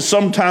almost,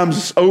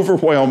 sometimes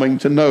overwhelming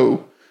to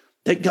know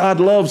that God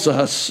loves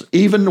us.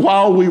 Even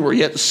while we were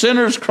yet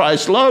sinners,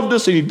 Christ loved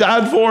us and he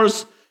died for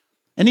us.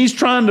 And he's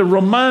trying to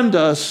remind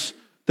us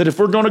that if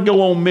we're going to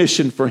go on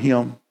mission for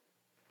him,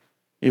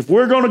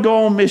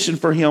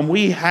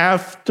 we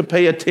have to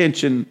pay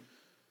attention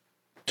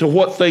to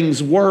what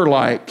things were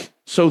like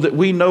so that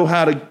we know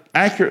how to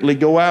accurately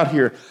go out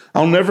here.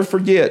 I'll never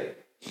forget,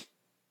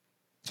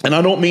 and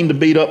I don't mean to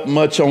beat up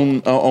much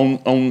on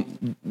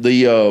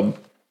the,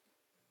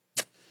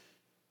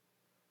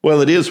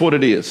 it is what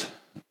it is.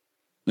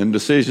 And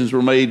decisions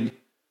were made.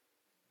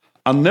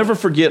 I'll never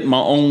forget my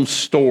own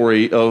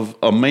story of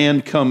a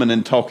man coming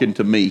and talking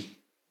to me.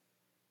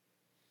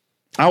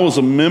 I was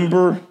a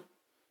member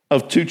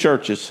of two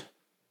churches.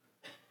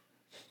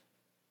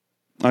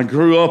 I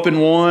grew up in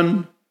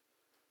one.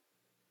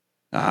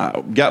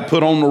 I got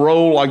put on the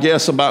roll, I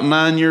guess, about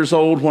 9 years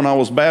old when I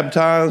was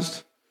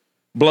baptized.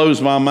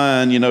 Blows my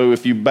mind,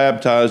 if you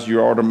baptize,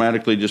 you're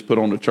automatically just put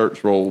on the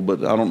church roll,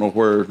 but I don't know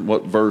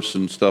what verse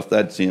and stuff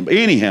that's in. But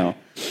anyhow,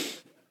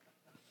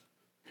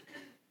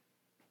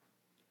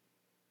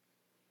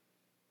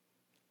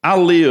 I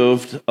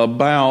lived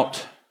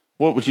about,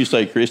 what would you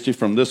say, Christy,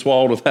 from this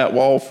wall to that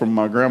wall from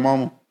my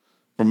grandmama,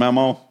 from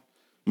Mama?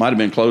 Might have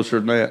been closer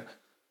than that.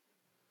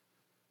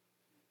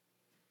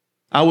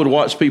 I would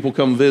watch people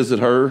come visit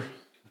her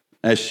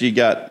as she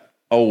got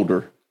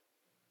older.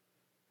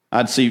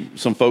 I'd see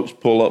some folks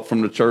pull up from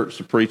the church,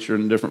 the preacher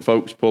and different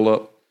folks pull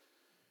up.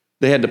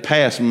 They had to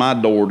pass my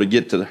door to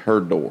get to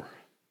her door.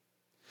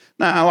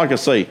 Now, like I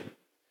say,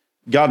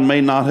 God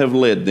may not have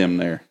led them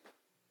there.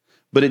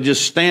 But it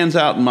just stands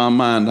out in my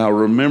mind. I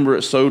remember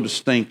it so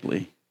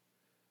distinctly.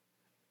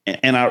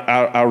 And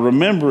I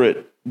remember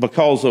it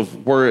because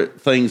of where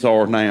things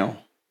are now.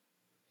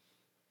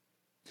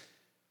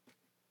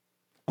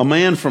 A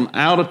man from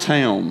out of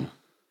town,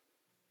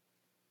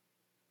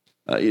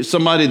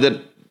 somebody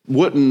that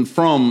wasn't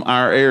from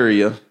our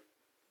area,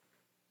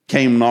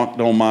 came knocked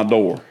on my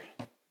door.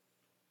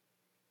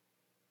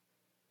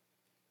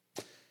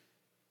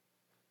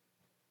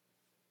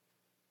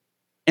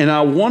 And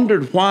I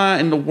wondered why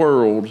in the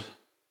world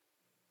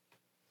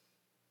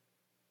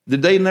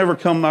did they never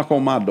come knock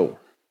on my door?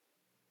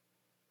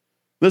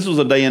 This was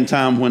a day and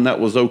time when that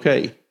was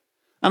okay.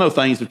 I know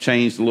things have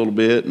changed a little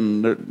bit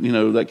and,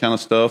 that kind of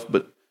stuff,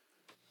 but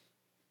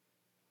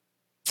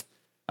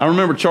I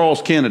remember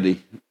Charles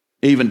Kennedy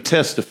even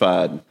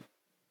testified.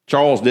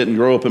 Charles didn't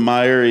grow up in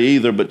my area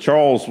either, but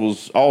Charles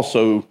was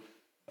also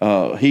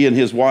He and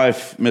his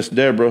wife, Miss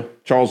Deborah,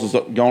 Charles has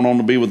gone on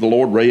to be with the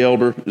Lord. Ray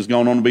Elder has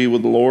gone on to be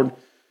with the Lord.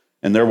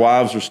 And their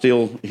wives are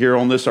still here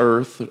on this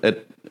earth.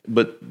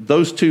 But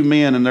those two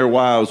men and their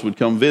wives would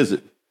come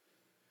visit.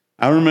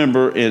 I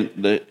remember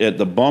at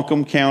the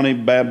Buncombe County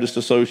Baptist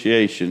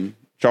Association,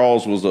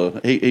 Charles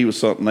was he was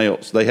something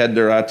else. They had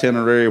their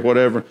itinerary or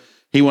whatever.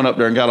 He went up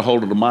there and got a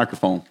hold of the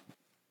microphone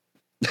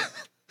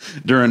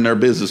during their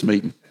business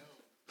meeting,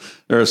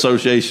 their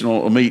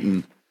associational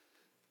meeting,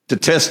 to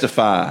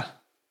testify.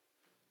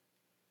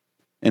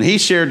 And he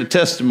shared the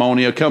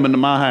testimony of coming to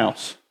my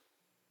house.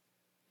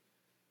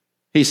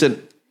 He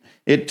said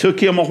it took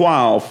him a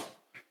while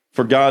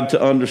for God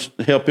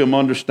to help him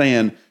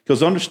understand.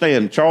 Because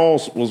understand,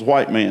 Charles was a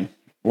white man,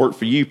 worked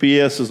for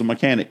UPS as a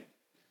mechanic.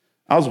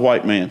 I was a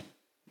white man,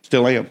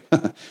 still am.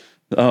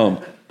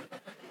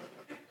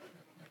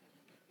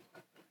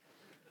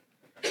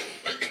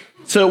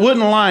 So it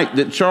wasn't like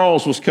that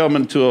Charles was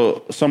coming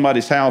to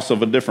somebody's house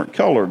of a different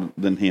color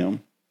than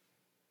him.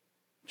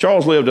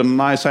 Charles lived in a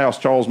nice house.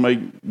 Charles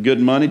made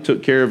good money,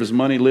 took care of his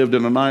money, lived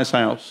in a nice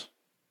house.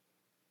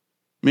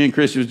 Me and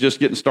Christy was just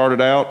getting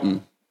started out,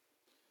 and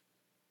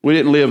we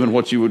didn't live in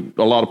what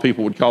a lot of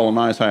people would call a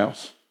nice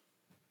house.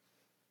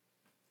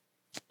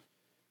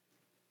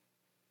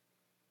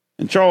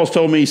 And Charles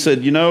told me, he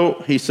said,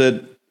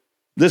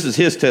 this is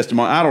his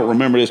testimony. I don't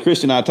remember this.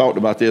 Christy and I talked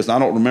about this. I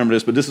don't remember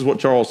this, but this is what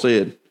Charles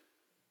said.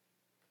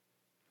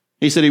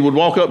 He said he would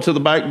walk up to the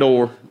back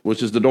door,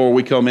 which is the door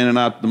we come in and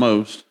out the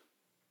most.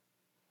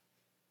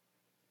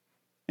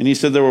 And he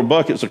said there were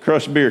buckets of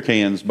crushed beer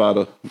cans by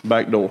the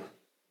back door.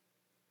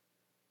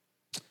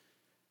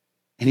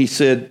 And he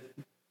said,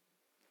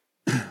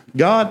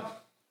 God,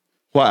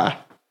 why?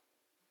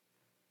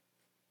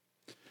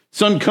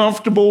 It's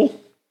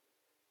uncomfortable.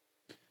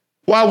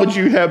 Why would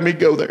you have me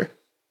go there?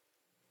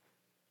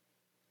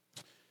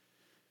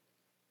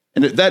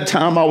 And at that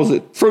time, I was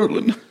at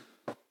Fruitland.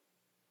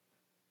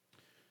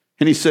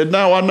 And he said,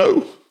 now I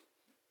know.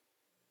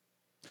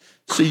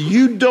 See,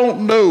 you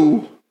don't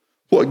know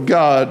what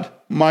God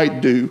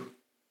might do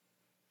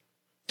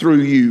through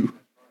you.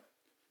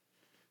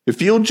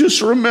 If you'll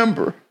just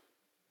remember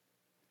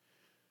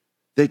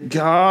that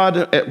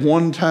God at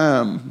one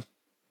time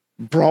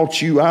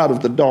brought you out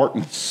of the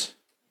darkness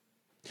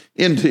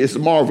into his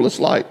marvelous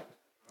light,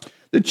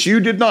 that you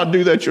did not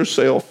do that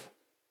yourself.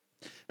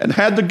 And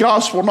had the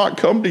gospel not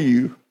come to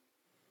you,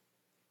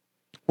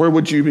 where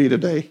would you be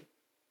today?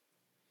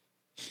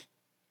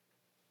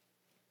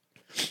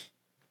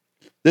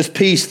 This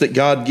peace that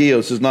God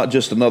gives is not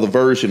just another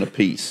version of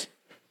peace.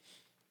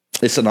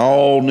 It's an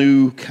all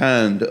new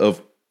kind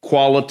of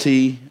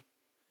quality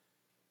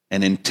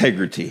and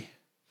integrity.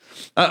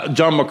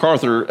 John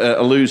MacArthur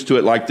alludes to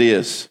it like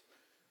this.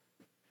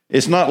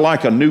 It's not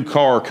like a new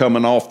car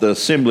coming off the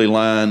assembly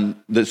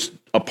line that's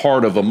a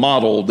part of a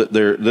model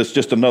that's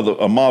just a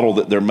model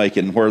that they're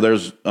making where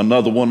there's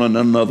another one and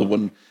another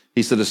one.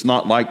 He said it's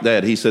not like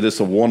that. He said it's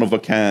a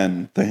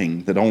one-of-a-kind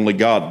thing that only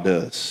God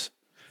does.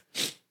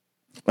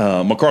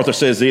 MacArthur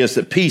says this,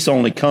 that peace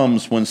only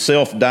comes when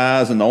self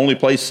dies, and the only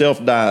place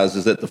self dies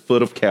is at the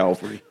foot of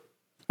Calvary.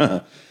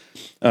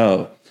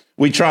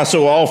 We try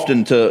so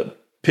often to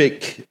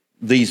pick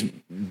these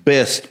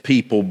best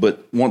people,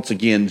 but once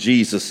again,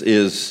 Jesus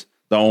is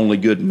the only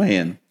good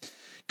man.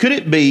 Could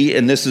it be,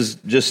 and this is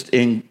just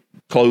in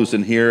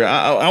closing here,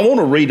 I want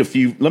to read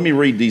let me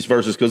read these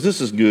verses because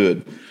this is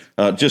good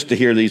just to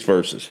hear these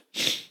verses.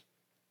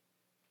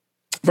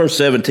 Verse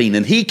 17,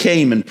 and he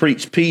came and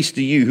preached peace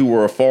to you who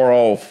were afar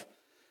off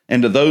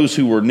and to those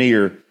who were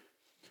near.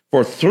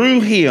 For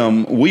through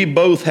him we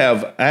both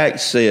have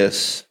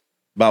access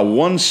by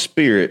one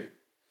Spirit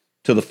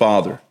to the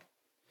Father.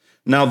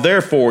 Now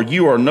therefore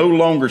you are no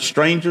longer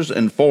strangers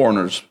and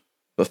foreigners,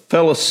 but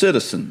fellow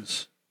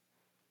citizens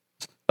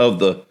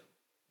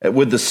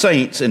with the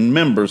saints and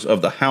members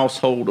of the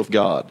household of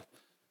God.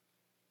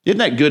 Isn't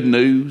that good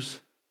news?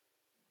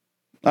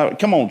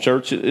 Come on,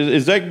 church.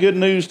 Is that good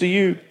news to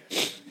you?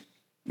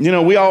 You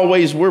know,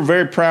 we're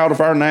very proud of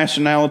our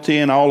nationality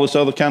and all this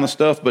other kind of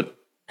stuff, but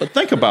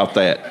think about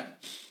that.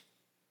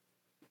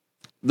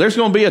 There's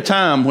going to be a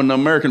time when the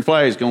American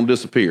flag is going to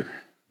disappear.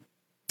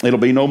 It'll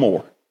be no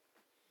more.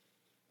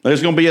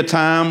 There's going to be a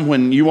time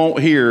when you won't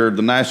hear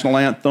the national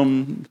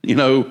anthem.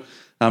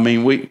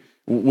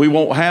 We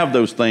won't have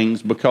those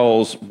things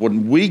because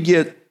when we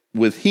get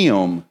with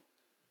him,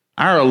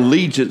 our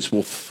allegiance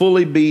will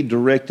fully be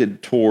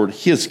directed toward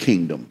his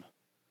kingdom.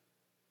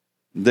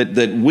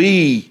 That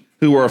we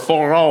who are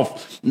far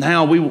off,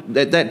 now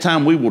at that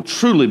time we will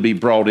truly be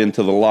brought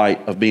into the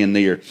light of being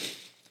near.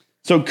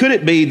 So could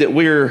it be that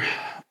we're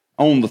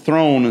on the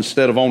throne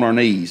instead of on our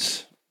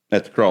knees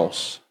at the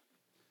cross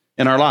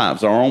in our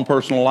lives, our own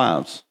personal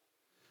lives?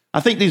 I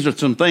think these are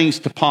some things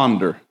to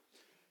ponder.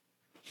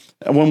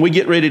 When we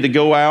get ready to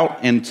go out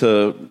and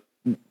to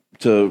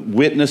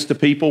witness to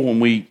people, when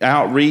we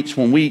outreach,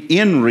 when we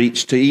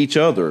inreach to each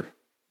other,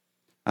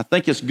 I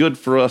think it's good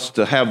for us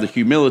to have the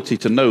humility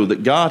to know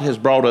that God has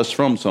brought us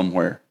from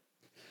somewhere.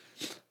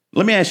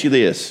 Let me ask you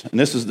this, and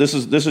this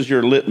is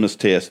your litmus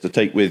test to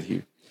take with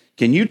you.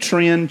 Can you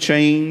trend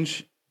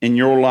change in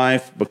your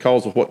life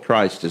because of what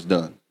Christ has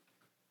done?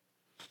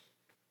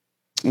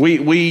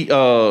 We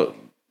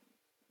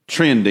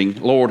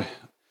trending, Lord,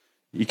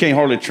 you can't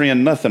hardly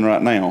trend nothing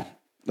right now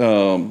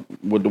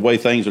with the way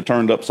things are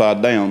turned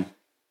upside down.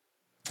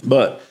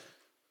 But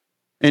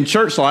in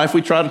church life,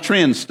 we try to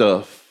trend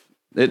stuff.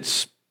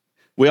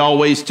 We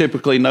always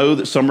typically know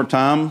that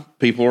summertime,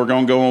 people are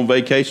going to go on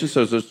vacation,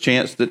 so there's a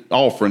chance that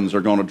offerings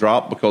are going to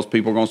drop because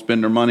people are going to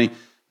spend their money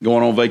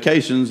going on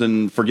vacations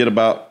and forget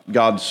about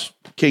God's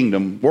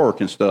kingdom work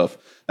and stuff.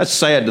 That's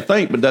sad to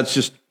think, but that's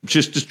just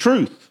the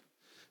truth.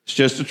 It's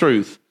just the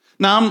truth.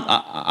 Now,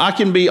 I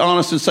can be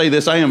honest and say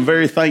this. I am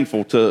very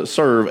thankful to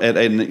serve at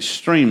an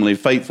extremely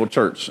faithful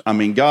church. I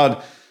mean,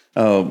 God,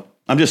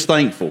 I'm just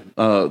thankful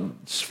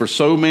for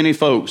so many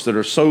folks that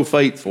are so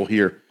faithful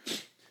here.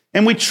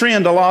 And we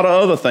trend a lot of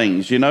other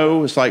things, you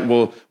know. It's like,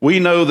 well, we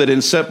know that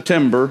in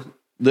September,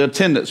 the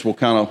attendance will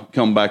kind of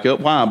come back up.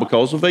 Why?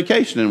 Because of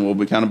vacation, and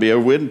we'll kind of be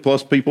over with. And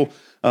plus people,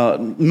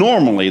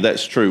 normally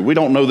that's true. We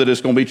don't know that it's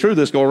going to be true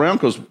this go around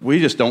because we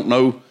just don't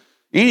know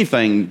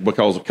anything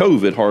because of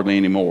COVID hardly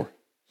anymore.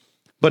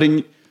 But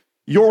in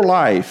your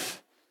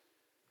life,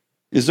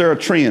 is there a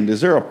trend?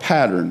 Is there a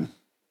pattern?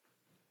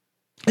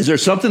 Is there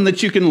something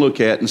that you can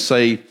look at and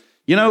say,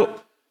 you know,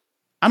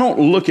 I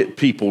don't look at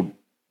people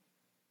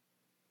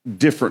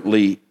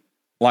differently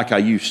like I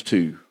used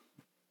to.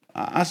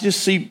 I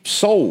just see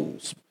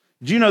souls.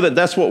 Do you know that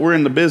that's what we're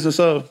in the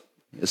business of?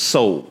 Is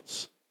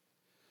souls.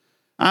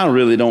 I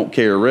really don't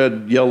care.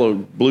 Red, yellow,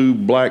 blue,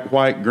 black,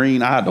 white,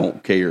 green, I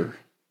don't care.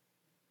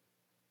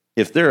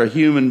 If they're a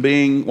human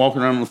being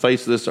walking around on the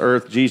face of this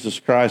earth, Jesus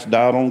Christ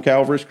died on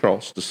Calvary's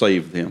cross to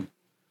save them.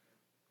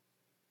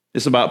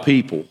 It's about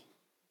people.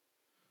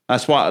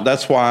 That's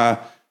why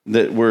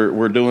that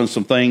we're doing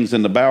some things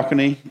in the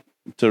balcony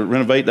to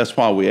renovate. That's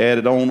why we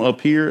added on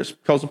up here. It's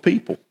because of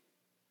people.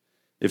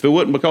 If it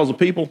wasn't because of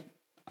people,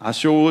 I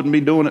sure wouldn't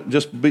be doing it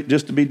just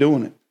to be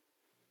doing it.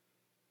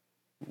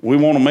 We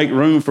want to make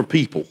room for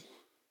people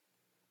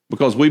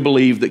because we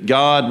believe that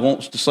God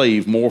wants to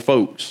save more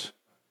folks,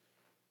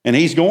 and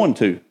He's going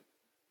to.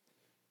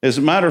 As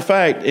a matter of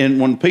fact,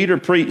 when Peter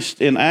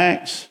preached in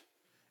Acts,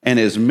 and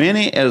as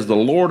many as the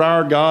Lord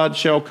our God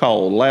shall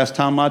call. Last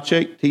time I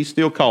checked, He's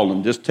still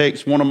calling. Just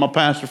text one of my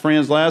pastor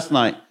friends last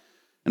night.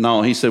 And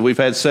no, he said, we've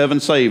had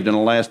 7 saved in the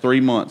last 3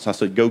 months. I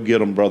said, go get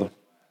them, brother.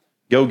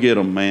 Go get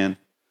them, man.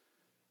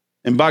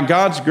 And by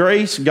God's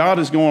grace, God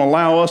is going to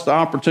allow us the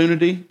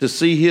opportunity to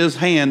see His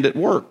hand at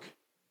work.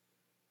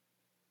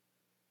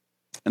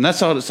 And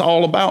that's what it's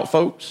all about,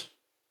 folks.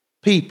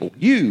 People,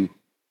 you.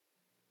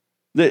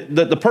 That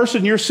the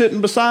person you're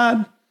sitting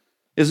beside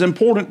is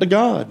important to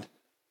God.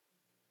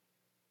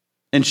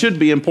 And should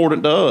be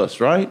important to us,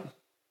 right?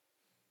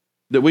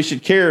 That we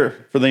should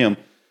care for them.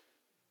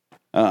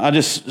 I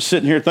just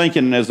sitting here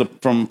thinking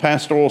from a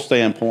pastoral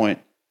standpoint,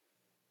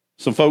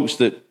 some folks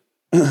that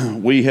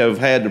we have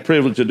had the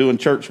privilege of doing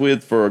church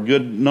with for a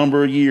good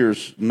number of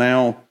years.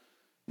 Now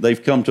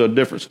they've come to a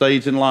different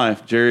stage in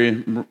life.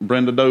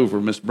 Brenda Dover.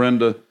 Miss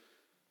Brenda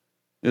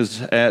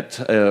is at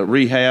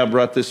rehab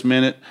right this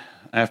minute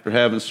after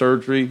having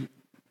surgery.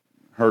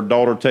 Her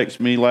daughter texted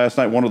me last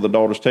night. One of the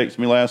daughters texted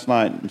me last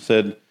night and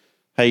said,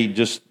 hey,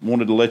 just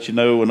wanted to let you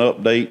know an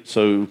update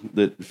so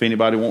that if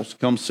anybody wants to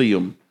come see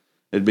them,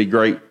 it'd be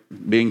great,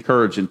 be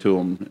encouraging to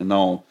them and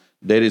all.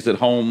 Daddy's at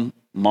home,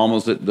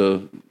 mama's at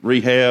the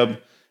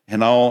rehab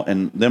and all,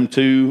 and them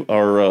two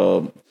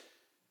are,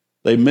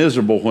 they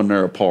miserable when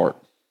they're apart.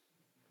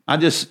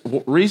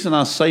 Reason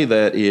I say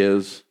that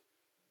is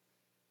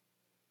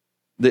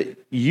that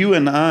you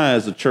and I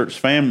as a church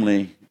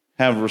family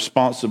have a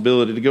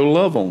responsibility to go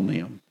love on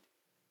them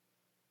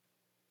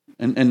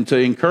and to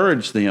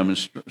encourage them and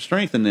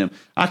strengthen them.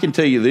 I can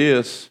tell you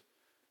this,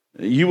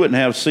 you wouldn't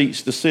have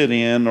seats to sit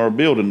in or a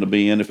building to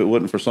be in if it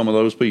wasn't for some of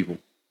those people.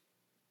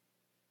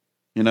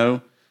 You know?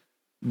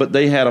 But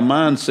they had a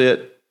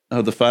mindset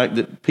of the fact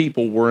that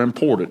people were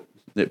important,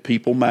 that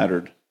people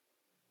mattered.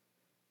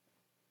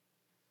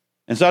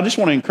 And so I just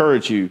want to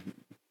encourage you,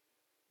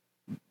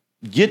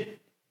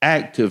 get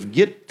active,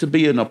 get to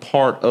being a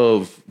part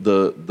of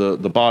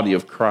the body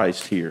of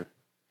Christ here.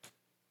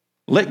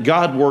 Let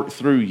God work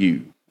through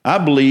you. I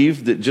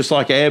believe that just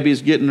like Abby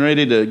is getting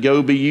ready to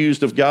go be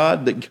used of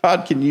God, that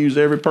God can use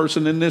every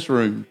person in this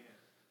room.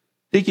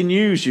 He can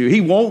use you. He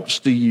wants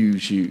to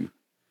use you.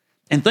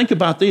 And think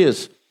about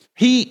this.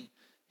 He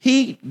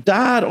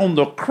died on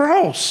the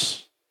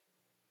cross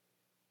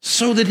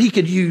so that He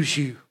could use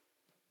you.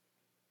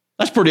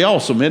 That's pretty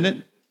awesome, isn't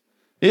it?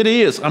 It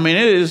is. I mean,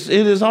 it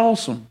is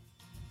awesome.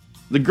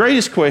 The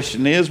greatest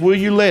question is, will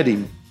you let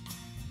Him?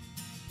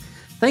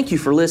 Thank you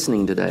for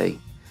listening today.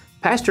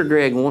 Pastor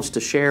Greg wants to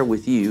share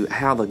with you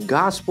how the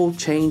gospel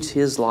changed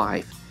his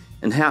life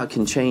and how it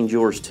can change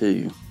yours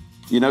too.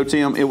 You know,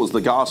 Tim, it was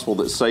the gospel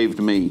that saved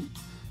me.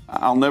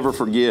 I'll never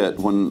forget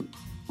when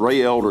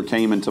Ray Elder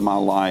came into my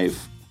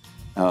life.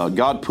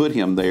 God put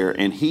him there,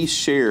 and he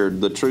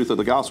shared the truth of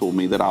the gospel with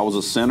me, that I was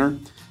a sinner,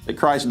 that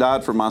Christ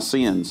died for my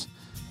sins.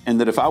 and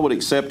that if I would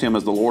accept him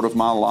as the Lord of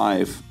my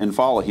life and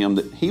follow him,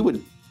 that he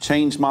would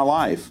change my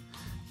life.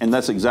 And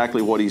that's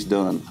exactly what he's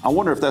done. I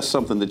wonder if that's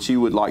something that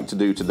you would like to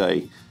do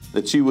today,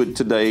 that you would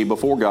today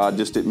before God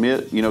just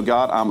admit,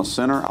 God, I'm a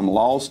sinner, I'm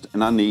lost,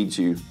 and I need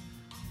you.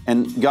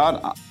 And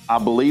God, I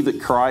believe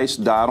that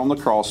Christ died on the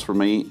cross for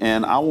me,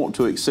 and I want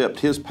to accept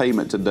his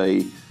payment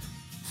today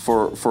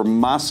for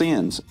my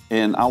sins,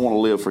 and I want to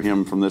live for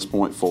him from this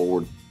point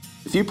forward.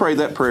 If you prayed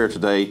that prayer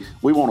today,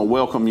 we want to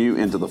welcome you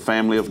into the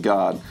family of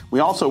God. We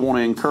also want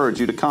to encourage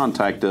you to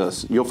contact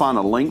us. You'll find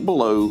a link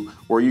below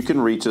where you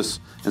can reach us,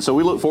 and so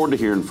we look forward to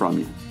hearing from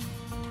you.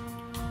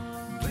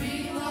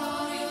 Bring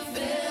all your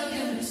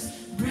failures,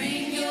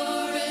 bring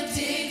your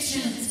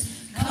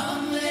addictions,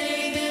 come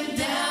lay them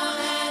down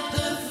at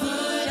the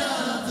foot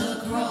of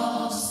the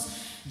cross.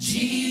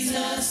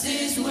 Jesus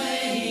is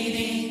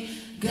waiting,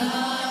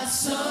 God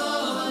so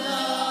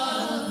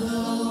loved the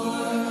world.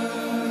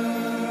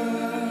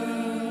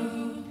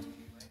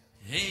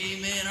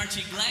 Amen. Aren't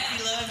you glad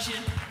he loves you?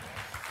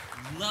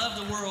 He loved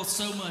the world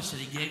so much that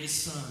he gave his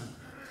son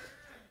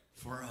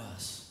for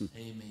us.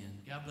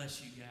 Amen. God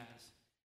bless you guys.